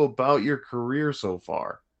tell you about your career so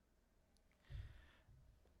far?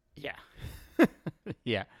 Yeah.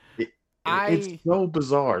 Yeah. It's so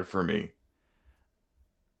bizarre for me.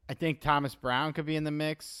 I think Thomas Brown could be in the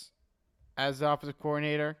mix as the offensive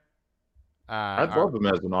coordinator. I'd love him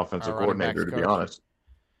as an offensive running backs coordinator, to be coach.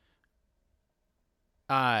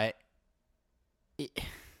 honest.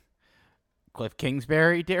 Cliff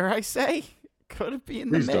Kingsbury, dare I say, could it be in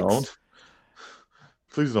the Please mix? don't.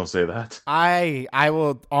 Please don't say that. I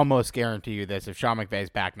will almost guarantee you this: if Sean McVay is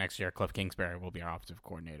back next year, Cliff Kingsbury will be our offensive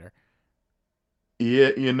coordinator. Yeah,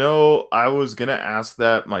 I was gonna ask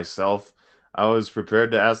that myself. I was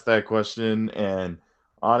prepared to ask that question, and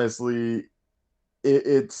honestly,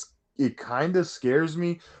 it kind of scares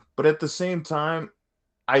me. But at the same time,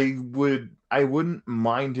 I wouldn't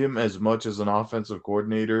mind him as much as an offensive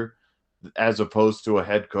coordinator as opposed to a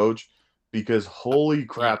head coach, because holy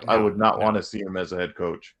crap, I would not want to see him as a head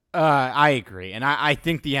coach. I agree, and I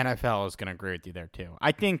think the NFL is going to agree with you there too.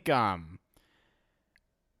 I think,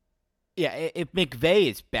 if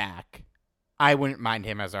McVay is back, I wouldn't mind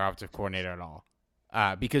him as our offensive coordinator at all,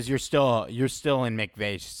 because you're still in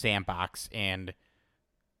McVay's sandbox, and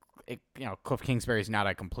Cliff Kingsbury is not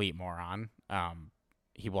a complete moron.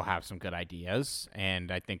 He will have some good ideas,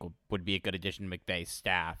 and I think would be a good addition to McVay's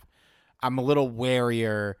staff. I'm a little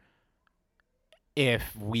warier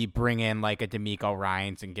if we bring in like a DeMeco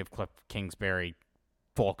Ryans and give Cliff Kingsbury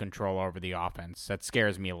full control over the offense. That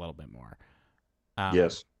scares me a little bit more.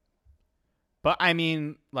 Yes. But I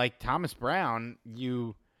mean, like Thomas Brown,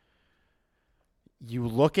 you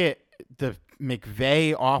look at the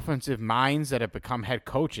McVay offensive minds that have become head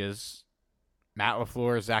coaches, Matt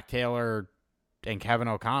LaFleur, Zach Taylor, and Kevin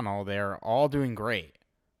O'Connell, they're all doing great.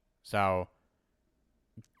 So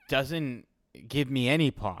doesn't give me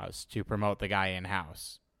any pause to promote the guy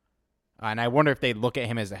in-house. And I wonder if they'd look at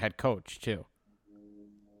him as a head coach, too.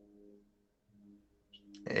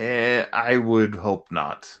 I would hope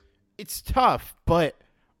not. It's tough, but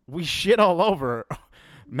we shit all over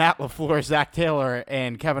Matt LaFleur, Zach Taylor,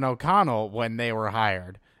 and Kevin O'Connell when they were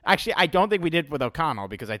hired. Actually, I don't think we did with O'Connell,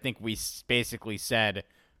 because I think we basically said,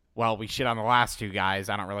 well, we shit on the last two guys.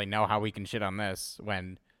 I don't really know how we can shit on this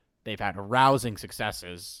when they've had rousing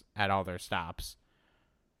successes at all their stops.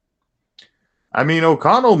 I mean,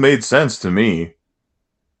 O'Connell made sense to me.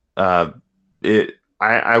 I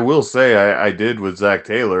will say I did with Zach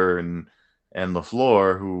Taylor and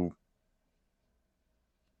LaFleur, who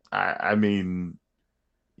I mean,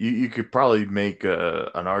 you could probably make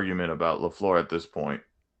an argument about LaFleur at this point.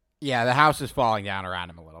 Yeah, the house is falling down around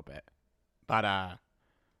him a little bit, but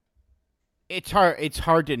it's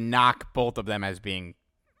hard to knock both of them as being,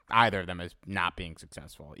 either of them as not being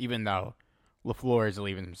successful, even though LaFleur is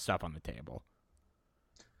leaving some stuff on the table.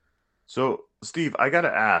 So, Steve, I got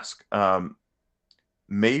to ask,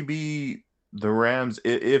 maybe the Rams,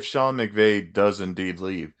 if Sean McVay does indeed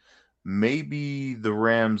leave, maybe the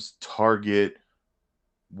Rams target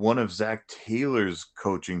one of Zach Taylor's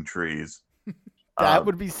coaching trees. That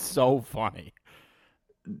would be so funny.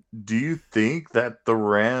 Do you think that the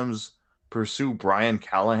Rams pursue Brian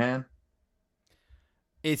Callahan?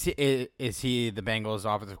 Is he the Bengals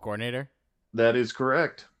offensive coordinator? That is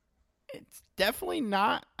correct. It's definitely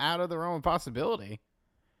not out of the realm of possibility.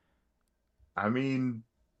 I mean,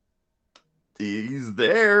 he's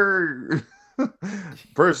there.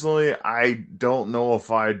 Personally, I don't know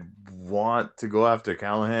if I'd want to go after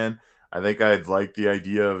Callahan. I think I'd like the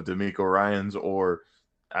idea of DeMeco Ryans, or,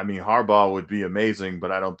 I mean, Harbaugh would be amazing,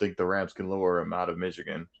 but I don't think the Rams can lure him out of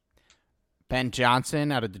Michigan. Ben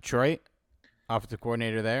Johnson out of Detroit, offensive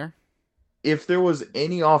coordinator there. If there was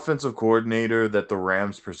any offensive coordinator that the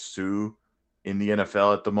Rams pursue in the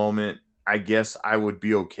NFL at the moment, I guess I would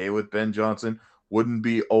be okay with Ben Johnson. Wouldn't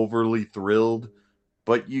be overly thrilled,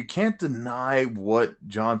 but you can't deny what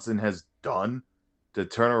Johnson has done to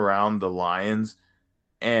turn around the Lions.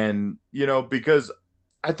 And, because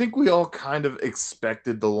I think we all kind of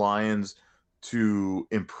expected the Lions to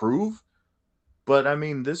improve. But, I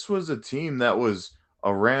mean, this was a team that was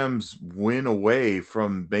a Rams win away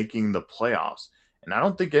from making the playoffs. And I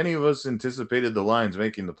don't think any of us anticipated the Lions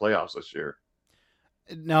making the playoffs this year.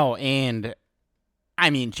 No, and,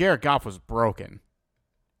 I mean, Jared Goff was broken.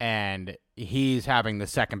 And he's having the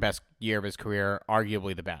second best year of his career,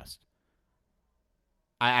 arguably the best.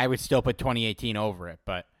 I would still put 2018 over it,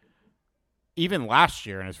 but even last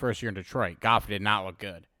year in his first year in Detroit, Goff did not look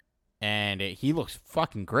good. And he looks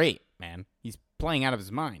fucking great, man. He's playing out of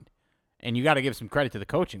his mind. And you got to give some credit to the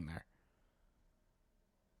coaching there.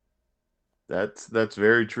 That's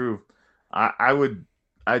very true.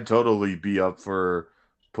 I'd totally be up for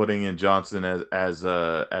putting in Johnson as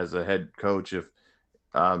a head coach. If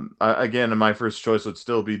again, my first choice would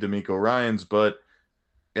still be DeMeco Ryans, but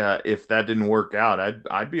if that didn't work out,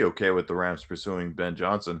 I'd be okay with the Rams pursuing Ben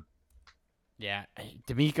Johnson. Yeah,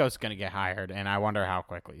 DeMeco's going to get hired, and I wonder how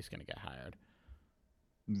quickly he's going to get hired.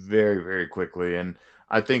 very, very quickly. And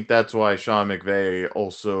I think that's why Sean McVay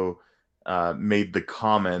also made the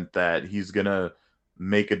comment that he's going to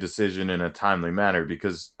make a decision in a timely manner,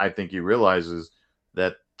 because I think he realizes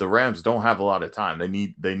that the Rams don't have a lot of time. They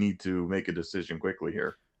need to make a decision quickly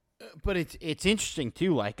here. But it's interesting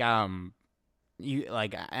too. You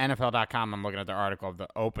like NFL.com. I'm looking at the article of the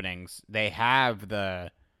openings. They have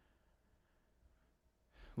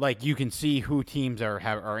you can see who teams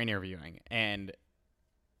are interviewing, and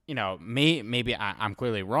maybe I'm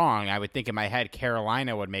clearly wrong. I would think in my head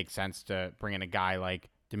Carolina would make sense to bring in a guy like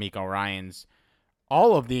DeMeco Ryans.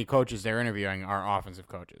 All of the coaches they're interviewing are offensive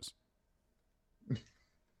coaches.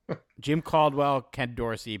 Jim Caldwell, Ken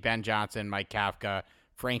Dorsey, Ben Johnson, Mike Kafka,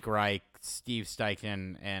 Frank Reich, Steve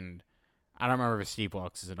Steichen, and I don't remember if Steve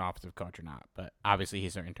Wilkes is an offensive coach or not, but obviously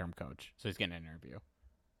he's their interim coach, so he's getting an interview.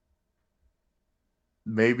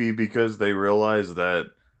 Maybe because they realize that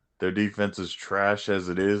their defense is trash as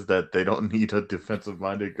it is, that they don't need a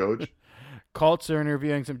defensive-minded coach. Colts are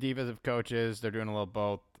interviewing some defensive coaches. They're doing a little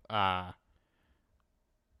both.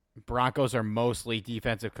 Broncos are mostly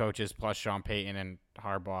defensive coaches plus Sean Payton and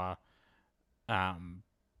Harbaugh.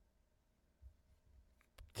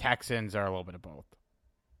 Texans are a little bit of both.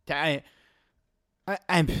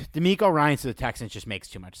 DeMeco Ryans to the Texans just makes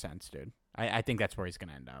too much sense, dude. I think that's where he's going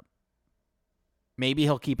to end up. Maybe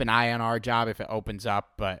he'll keep an eye on our job if it opens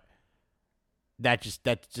up, but that just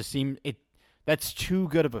seems that's too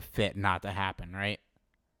good of a fit not to happen, right?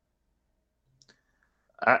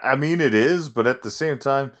 I mean, it is, but at the same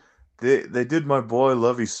time, they did my boy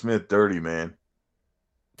Lovie Smith dirty, man.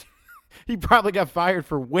 He probably got fired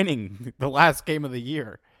for winning the last game of the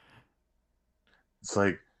year. It's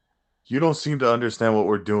like, you don't seem to understand what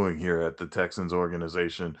we're doing here at the Texans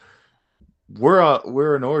organization.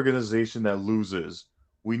 We're an organization that loses.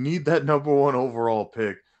 We need that number 1 overall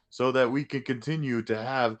pick so that we can continue to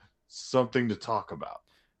have something to talk about.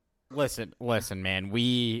 Listen, man.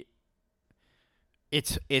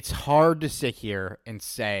 It's hard to sit here and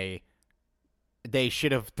say they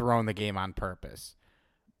should have thrown the game on purpose.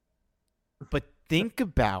 But think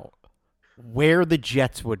about where the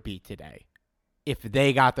Jets would be today if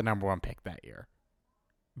they got the number 1 pick that year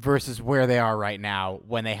versus where they are right now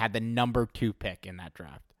when they had the number 2 pick in that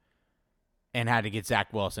draft and had to get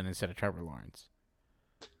Zach Wilson instead of Trevor Lawrence.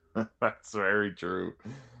 That's very true.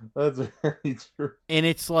 That's very true. And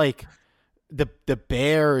it's like the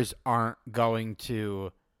Bears aren't going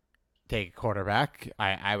to take a quarterback.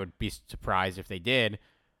 I would be surprised if they did.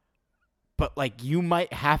 But, you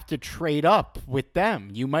might have to trade up with them.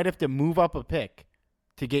 You might have to move up a pick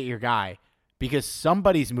to get your guy because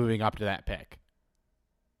somebody's moving up to that pick.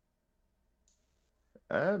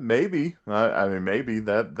 Maybe. I mean, maybe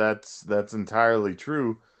that's entirely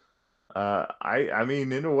true. I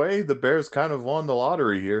mean, in a way, the Bears kind of won the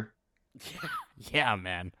lottery here. Yeah,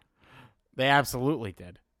 man. They absolutely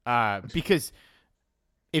did. Because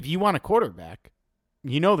if you want a quarterback,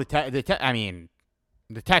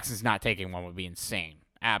 the Texans not taking one would be insane.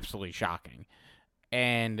 Absolutely shocking.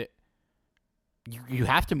 And you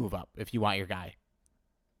have to move up if you want your guy.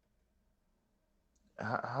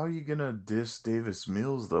 How are you going to diss Davis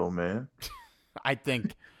Mills, though, man? I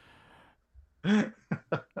think,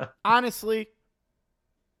 honestly,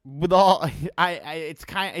 with all, I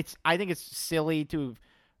think it's silly to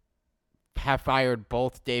have fired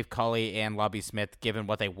both Dave Culley and Lovie Smith given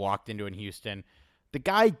what they walked into in Houston. The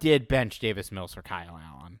guy did bench Davis Mills for Kyle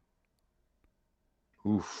Allen.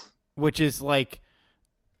 Oof. Which is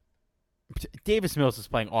Davis Mills is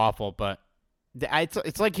playing awful, but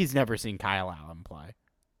it's like he's never seen Kyle Allen play.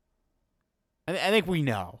 I think we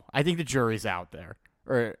know. I think the jury's out there.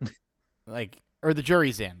 Or the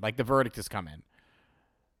jury's in. The verdict has come in.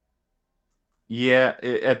 Yeah,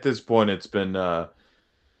 at this point it's been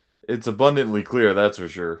it's abundantly clear, that's for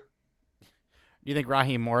sure. You think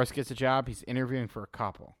Raheem Morris gets a job? He's interviewing for a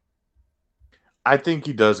couple. I think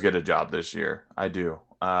he does get a job this year. I do.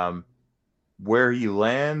 Where he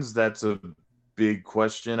lands, that's a big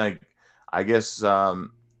question. I guess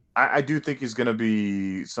I do think he's going to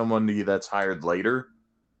be someone that's hired later.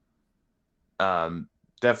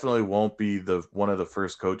 Definitely won't be one of the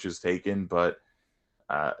first coaches taken, but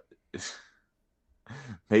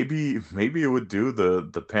maybe it would do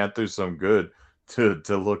the Panthers some good to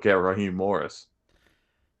look at Raheem Morris.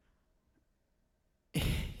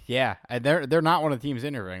 Yeah, they're not one of the teams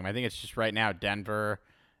interviewing him. I think it's just right now Denver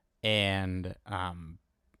and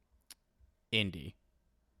Indy.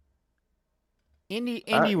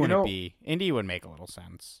 Indy wouldn't be. Indy would make a little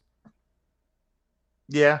sense.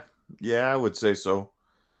 Yeah, I would say so.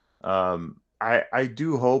 I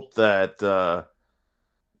do hope that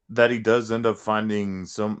that he does end up finding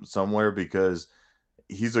somewhere because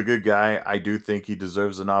he's a good guy. I do think he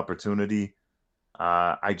deserves an opportunity.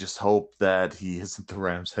 I just hope that he isn't the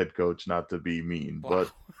Rams head coach, not to be mean, Wow.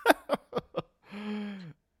 but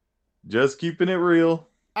just keeping it real.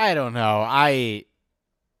 I don't know.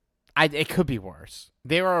 It could be worse.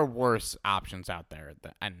 There are worse options out there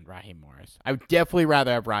than Raheem Morris. I would definitely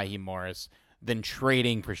rather have Raheem Morris than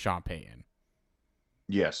trading for Sean Payton.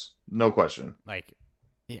 Yes, no question. Like,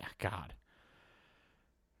 yeah, God.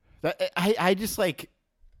 I just like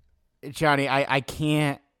Johnny. I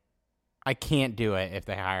can't do it if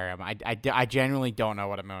they hire him. I genuinely don't know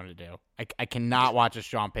what I'm going to do. I cannot watch a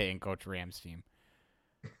Sean Payton coach Rams team.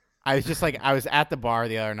 I was at the bar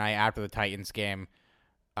the other night after the Titans game,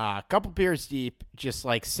 a couple beers deep, just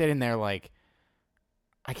like sitting there like,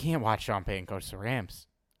 I can't watch Sean Payton coach the Rams.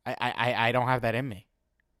 I don't have that in me.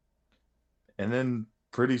 And then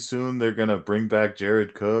pretty soon they're gonna bring back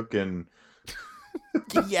Jared Cook and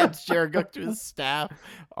He adds Jared Cook to his staff.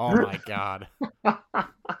 Oh my God.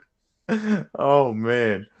 oh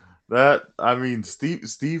man,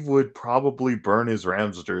 Steve would probably burn his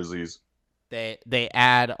Rams jerseys. They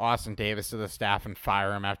add Austin Davis to the staff and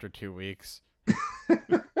fire him after 2 weeks.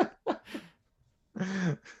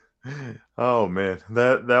 Oh man,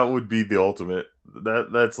 that would be the ultimate.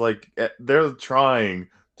 That's like they're trying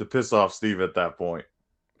to piss off Steve at that point.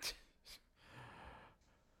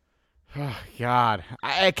 Oh God,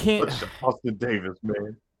 I can't. Austin Davis,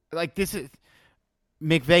 man. Like this is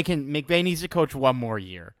McVay needs to coach one more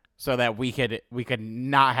year so that we could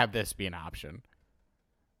not have this be an option.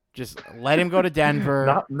 Just let him go to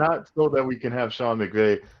Denver. Not so that we can have Sean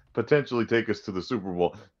McVay potentially take us to the Super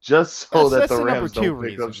Bowl, just so that the Rams don't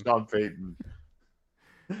pick up Sean Payton.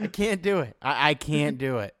 I can't do it. I can't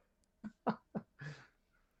do it.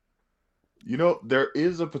 You know, there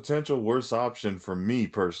is a potential worse option for me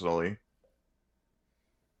personally.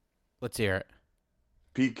 Let's hear it.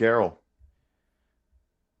 Pete Carroll.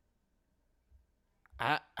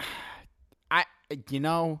 Well,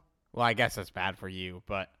 I guess that's bad for you,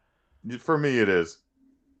 but For me, it is.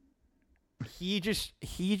 he just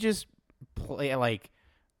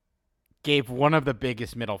gave one of the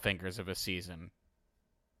biggest middle fingers of a season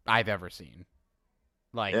I've ever seen.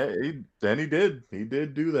 Like, Yeah, he did. He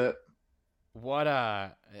did do that. what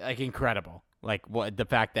incredible. Like, what the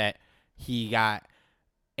fact that he got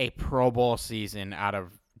a Pro Bowl season out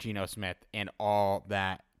of Geno Smith and all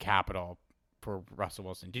that capital for Russell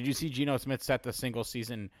Wilson. Did you see Geno Smith set the single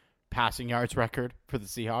season passing yards record for the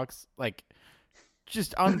Seahawks? Like,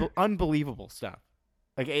 just unbelievable stuff.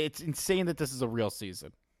 Like, it's insane that this is a real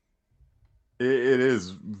season. It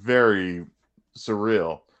is very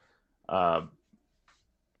surreal. I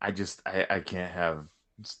can't have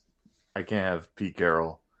Pete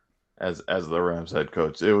Carroll as the Rams head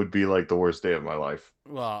coach. It would be like the worst day of my life.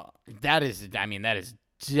 Well, that is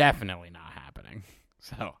definitely not happening.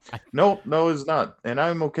 So No, it's not, and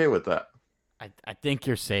I'm okay with that. I think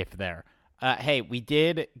you're safe there. Hey, we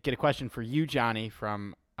did get a question for you, Johnny,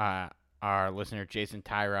 from our listener Jason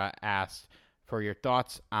Tyra. Asked for your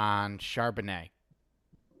thoughts on Charbonnet.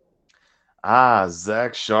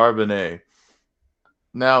 Zach Charbonnet.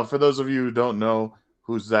 Now, for those of you who don't know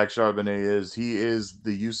who Zach Charbonnet is, he is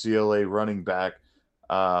the UCLA running back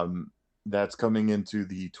that's coming into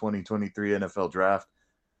the 2023 NFL draft.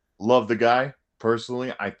 Love the guy.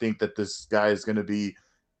 Personally, I think that this guy is going to be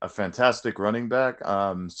a fantastic running back.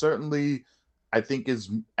 Certainly, I think is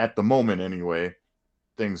at the moment anyway,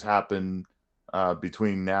 things happen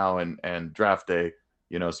between now and draft day.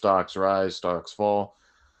 You know, stocks rise, stocks fall.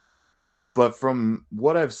 But from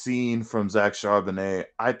what I've seen from Zach Charbonnet,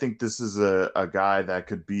 I think this is a guy that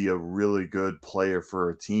could be a really good player for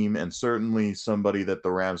a team, and certainly somebody that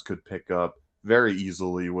the Rams could pick up very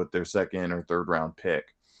easily with their second or third round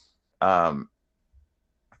pick.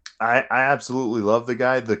 I absolutely love the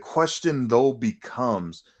guy. The question, though,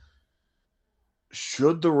 becomes,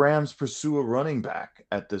 should the Rams pursue a running back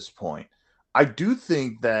at this point? I do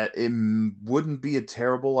think that it wouldn't be a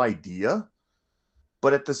terrible idea.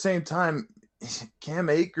 But at the same time, Cam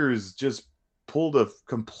Akers just pulled a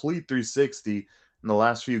complete 360 in the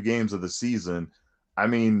last few games of the season. I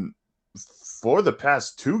mean, for the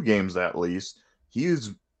past 2 games at least, he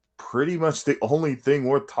is pretty much the only thing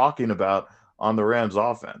worth talking about on the Rams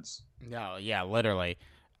offense. No, yeah, literally.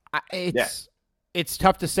 It's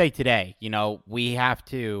tough to say today. You know, we have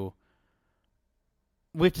to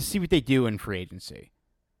see what they do in free agency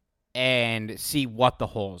and see what the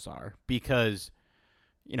holes are, because,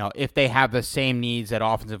 you know, if they have the same needs at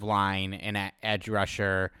offensive line and at edge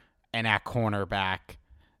rusher and at cornerback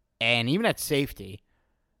and even at safety,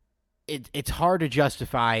 it's hard to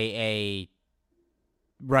justify a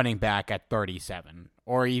running back at 37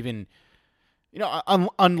 or even,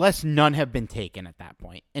 unless none have been taken at that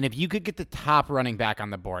point. And if you could get the top running back on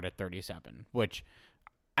the board at 37, which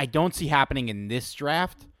I don't see happening in this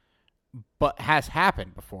draft, but has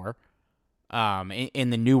happened before, in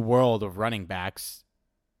the new world of running backs,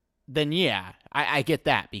 then yeah, I get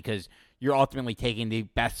that because you're ultimately taking the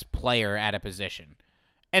best player at a position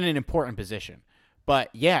and an important position. But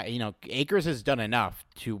yeah, Akers has done enough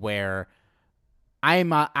to where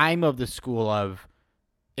I'm of the school of,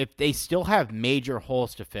 if they still have major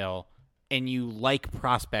holes to fill and you like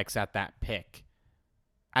prospects at that pick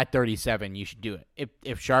at 37, you should do it.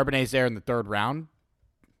 If Charbonnet's there in the third round,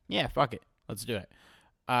 yeah, fuck it. Let's do it.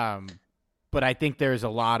 But I think there's a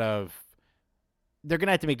lot of, they're going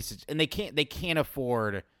to have to make decisions, and they can't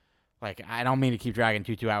afford, like, I don't mean to keep dragging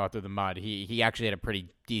Tutu out through the mud. He actually had a pretty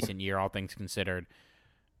decent year, all things considered.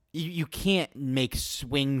 You can't make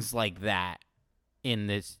swings like that in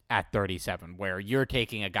this at 37, where you're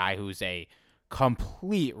taking a guy who's a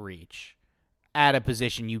complete reach at a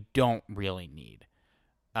position you don't really need.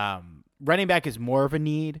 Running back is more of a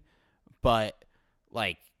need, but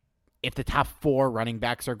like, if the top 4 running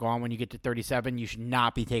backs are gone when you get to 37, you should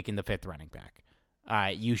not be taking the 5th running back.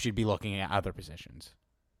 You should be looking at other positions.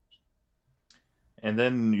 And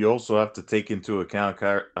then you also have to take into account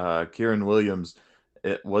Kieran Williams.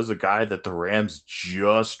 It was a guy that the Rams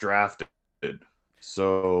just drafted.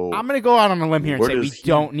 So I'm going to go out on a limb here and say we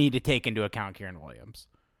don't need to take into account Kieran Williams.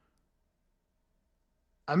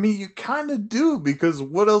 I mean, you kind of do, because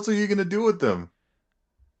what else are you going to do with them?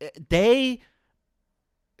 They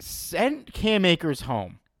sent Cam Akers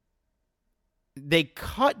home. They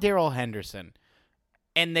cut Darrell Henderson,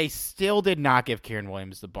 and they still did not give Kieran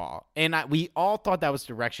Williams the ball. And we all thought that was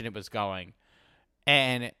the direction it was going.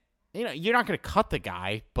 And you're not going to cut the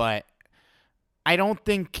guy, but I don't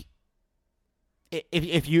think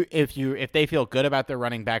if they feel good about their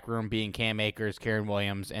running back room being Cam Akers, Kieran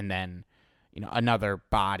Williams, and then another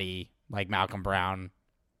body like Malcolm Brown,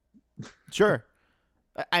 sure.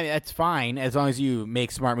 I mean, that's fine as long as you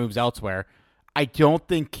make smart moves elsewhere. I don't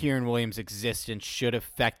think Kieran Williams' existence should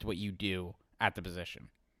affect what you do at the position.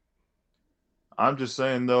 I'm just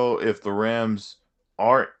saying, though, if the Rams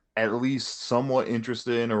are at least somewhat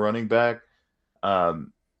interested in a running back,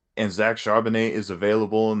 and Zach Charbonnet is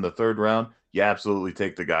available in the 3rd round, you absolutely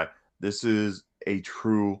take the guy. This is a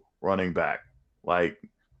true running back. Like,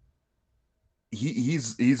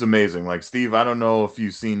 he's amazing. Like, Steve, I don't know if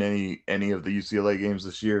you've seen any of the UCLA games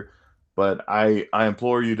this year, but I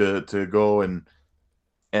implore you to go and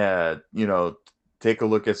take a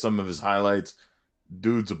look at some of his highlights.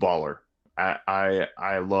 Dude's a baller.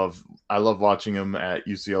 I love watching him at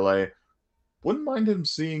UCLA. Wouldn't mind him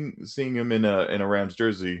seeing him in a Rams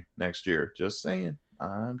jersey next year. Just saying.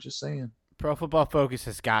 I'm just saying. Pro Football Focus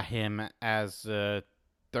has got him as the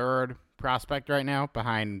 3rd prospect right now,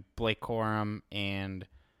 behind Blake Corum and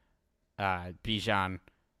Bijan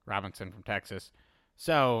Robinson from Texas.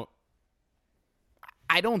 So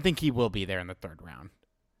I don't think he will be there in the 3rd round.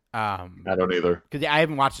 I don't either, because I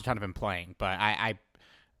haven't watched a ton of him playing, but I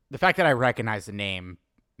the fact that I recognize the name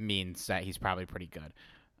means that he's probably pretty good.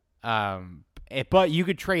 But you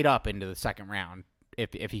could trade up into the 2nd round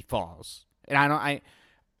if he falls, and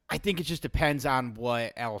I think it just depends on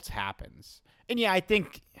what else happens. And yeah, I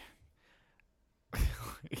think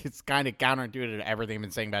it's kind of counterintuitive to everything I've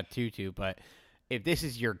been saying about Tutu, but if this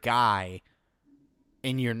is your guy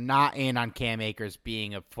and you're not in on Cam Akers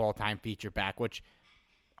being a full-time feature back, which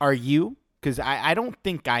are you? Because I don't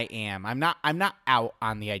think I am. I'm not out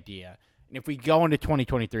on the idea. And if we go into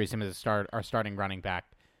 2023 as him as our starting running back,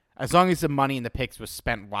 as long as the money in the picks was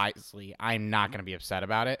spent wisely, I'm not going to be upset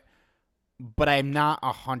about it. But I'm not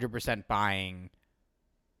 100% buying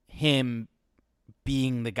him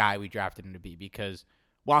being the guy we drafted him to be, because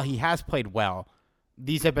while he has played well,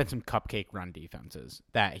 these have been some cupcake run defenses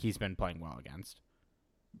that he's been playing well against.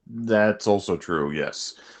 That's also true,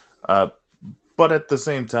 yes. But at the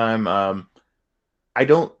same time, I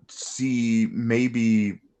don't see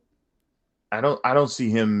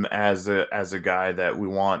him as a guy that we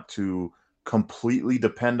want to completely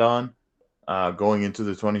depend on going into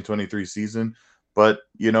the 2023 season. But,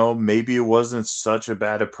 maybe it wasn't such a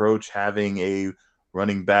bad approach having a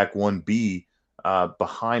running back 1B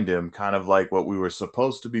behind him, kind of like what we were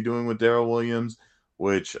supposed to be doing with Darrell Williams,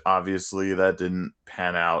 which obviously that didn't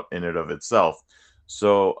pan out in and of itself.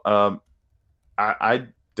 So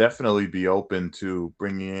I'd definitely be open to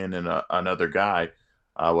bringing in another guy,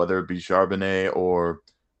 whether it be Charbonnet or,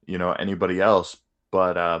 anybody else.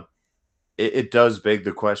 But it does beg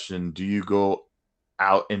the question, do you go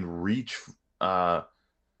out and reach for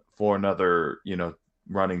another,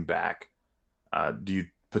 running back? Do you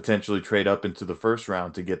potentially trade up into the first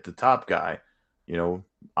round to get the top guy?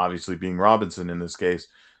 Obviously being Robinson in this case.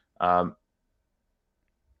 I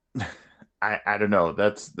don't know.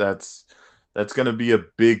 That's going to be a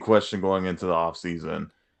big question going into the offseason.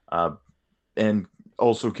 And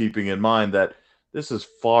also keeping in mind that this is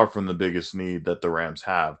far from the biggest need that the Rams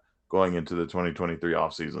have going into the 2023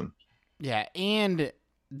 offseason. Yeah, and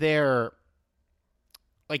there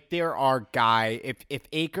are if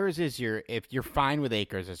Akers is if you're fine with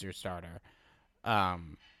Akers as your starter,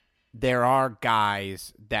 there are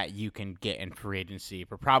guys that you can get in free agency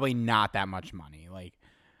for probably not that much money. Like,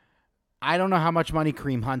 I don't know how much money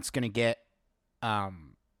Kareem Hunt's going to get. I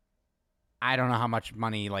don't know how much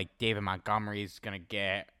money like David Montgomery's going to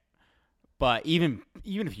get. But even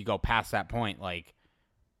if you go past that point, like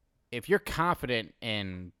if you're confident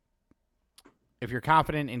in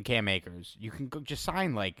Cam Akers, you can go just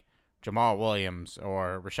sign like Jamal Williams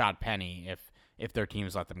or Rashad Penny if their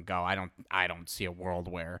teams let them go. I don't see a world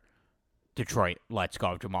where Detroit lets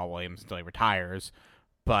go of Jamal Williams until he retires.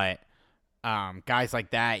 But guys like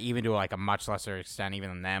that, even to like a much lesser extent, even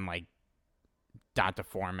than them, like Donta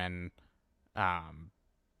Foreman, some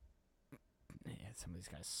of these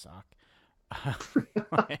guys suck. I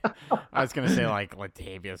was gonna say like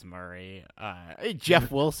Latavius Murray,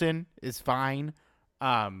 Jeff Wilson is fine.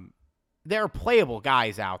 There are playable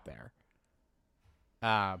guys out there,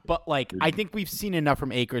 but like I think we've seen enough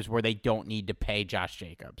from Akers where they don't need to pay Josh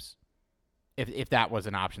Jacobs, if that was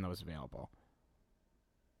an option that was available.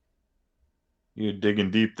 You're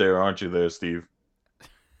digging deep there, aren't you, there, Steve?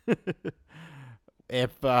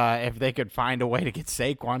 If they could find a way to get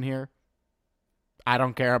Saquon here, I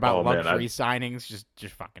don't care about luxury signings. Just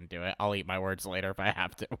fucking do it. I'll eat my words later if I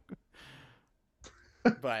have to.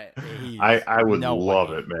 But I would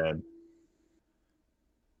love it, man.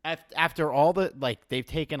 After all they've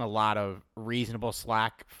taken a lot of reasonable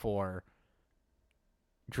slack for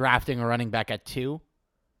drafting a running back at 2.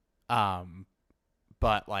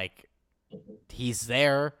 But like he's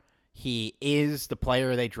there. He is the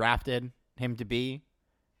player they drafted him to be.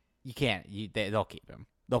 You can't. They'll keep him.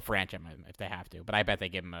 They'll franchise him if they have to, but I bet they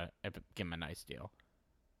give him a nice deal.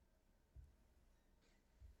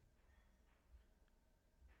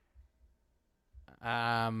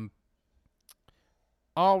 All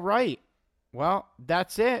right. Well,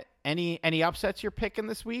 that's it. Any upsets you're picking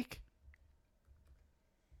this week?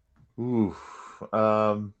 Ooh.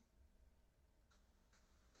 I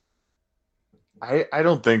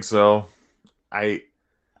don't think so. I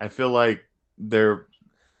feel like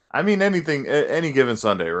any given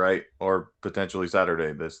Sunday, right? Or potentially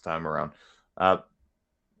Saturday this time around.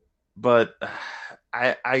 But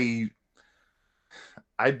I'd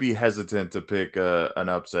be hesitant to pick an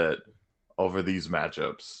upset over these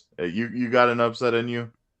matchups. You got an upset in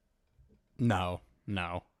you? No.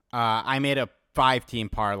 I made a 5-team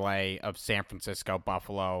parlay of San Francisco,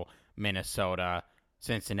 Buffalo, Minnesota,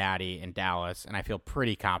 Cincinnati, and Dallas, and I feel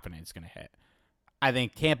pretty confident it's going to hit. I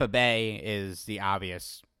think Tampa Bay is the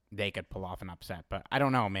obvious. They could pull off an upset, but I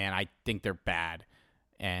don't know, man. I think they're bad,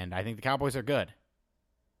 and I think the Cowboys are good.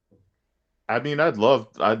 I mean, I'd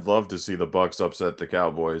love to see the Bucs upset the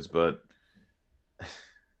Cowboys, but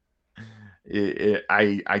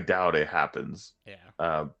I doubt it happens.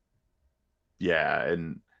 Yeah. Yeah,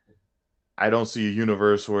 and I don't see a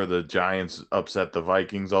universe where the Giants upset the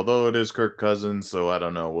Vikings, although it is Kirk Cousins, so I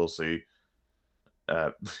don't know. We'll see.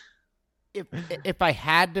 If I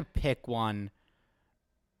had to pick one,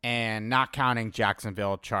 and not counting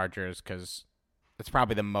Jacksonville Chargers, because it's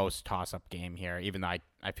probably the most toss-up game here, even though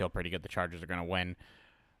I feel pretty good the Chargers are going to win.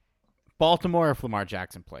 Baltimore, if Lamar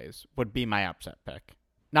Jackson plays, would be my upset pick.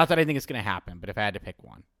 Not that I think it's going to happen, but if I had to pick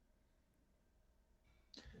one.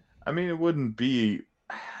 I mean, it wouldn't be...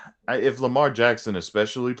 If Lamar Jackson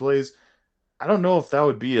especially plays, I don't know if that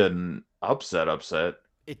would be an upset.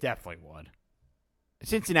 It definitely would.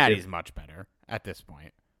 Cincinnati is much better at this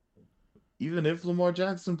point. Even if Lamar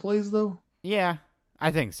Jackson plays, though? Yeah, I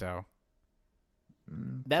think so. Okay.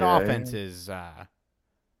 That offense is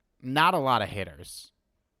not a lot of hitters.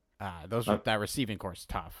 That receiving core is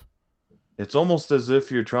tough. It's almost as if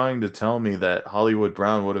you're trying to tell me that Hollywood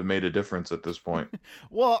Brown would have made a difference at this point.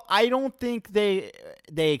 Well, I don't think they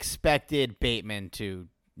expected Bateman to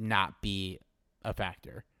not be a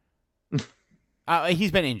factor.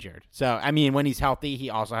 He's been injured. So, I mean, when he's healthy, he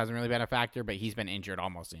also hasn't really been a factor, but he's been injured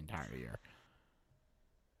almost the entire year.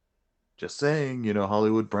 Just saying,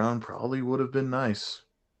 Hollywood Brown probably would have been nice.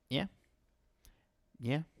 Yeah.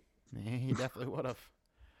 Yeah, he definitely would have.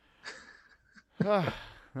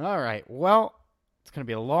 All right. Well, It's going to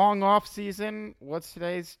be a long off season. What's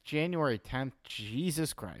today's? January 10th.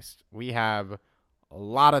 Jesus Christ. We have a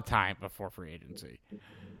lot of time before free agency.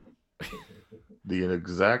 The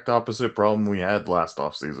exact opposite problem we had last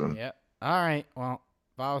offseason. Yep. All right. Well,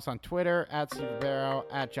 follow us on Twitter at Steve Barrow,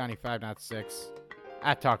 at Johnny506,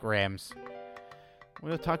 at Talk Rams.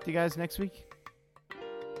 We'll talk to you guys next week.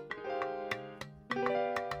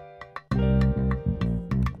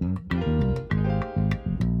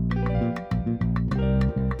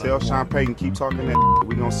 Tell Sean Payton, keep talking that.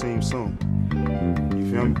 We gonna see him soon. You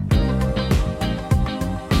feel me?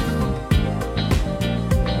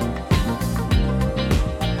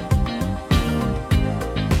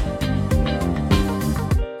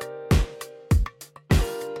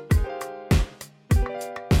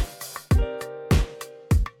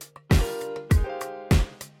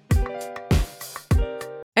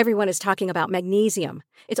 Everyone is talking about magnesium.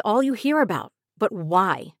 It's all you hear about. But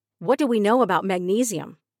why? What do we know about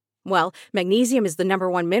magnesium? Well, magnesium is the number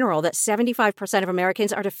one mineral that 75% of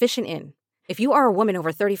Americans are deficient in. If you are a woman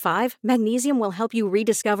over 35, magnesium will help you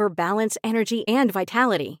rediscover balance, energy, and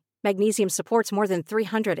vitality. Magnesium supports more than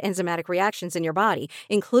 300 enzymatic reactions in your body,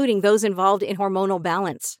 including those involved in hormonal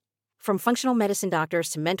balance. From functional medicine doctors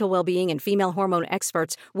to mental well-being and female hormone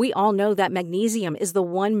experts, we all know that magnesium is the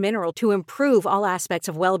one mineral to improve all aspects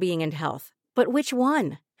of well-being and health. But which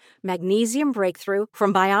one? Magnesium Breakthrough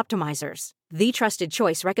from Bioptimizers, the trusted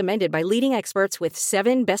choice recommended by leading experts with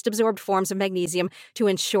 7 best-absorbed forms of magnesium to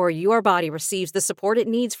ensure your body receives the support it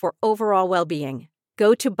needs for overall well-being.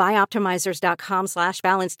 Go to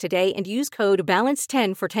bioptimizers.com/balance today and use code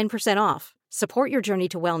BALANCE10 for 10% off. Support your journey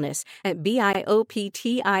to wellness at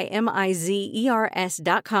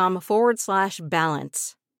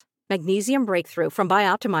bioptimizers.com/balance. Magnesium Breakthrough from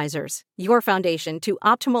Bioptimizers, your foundation to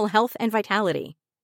optimal health and vitality.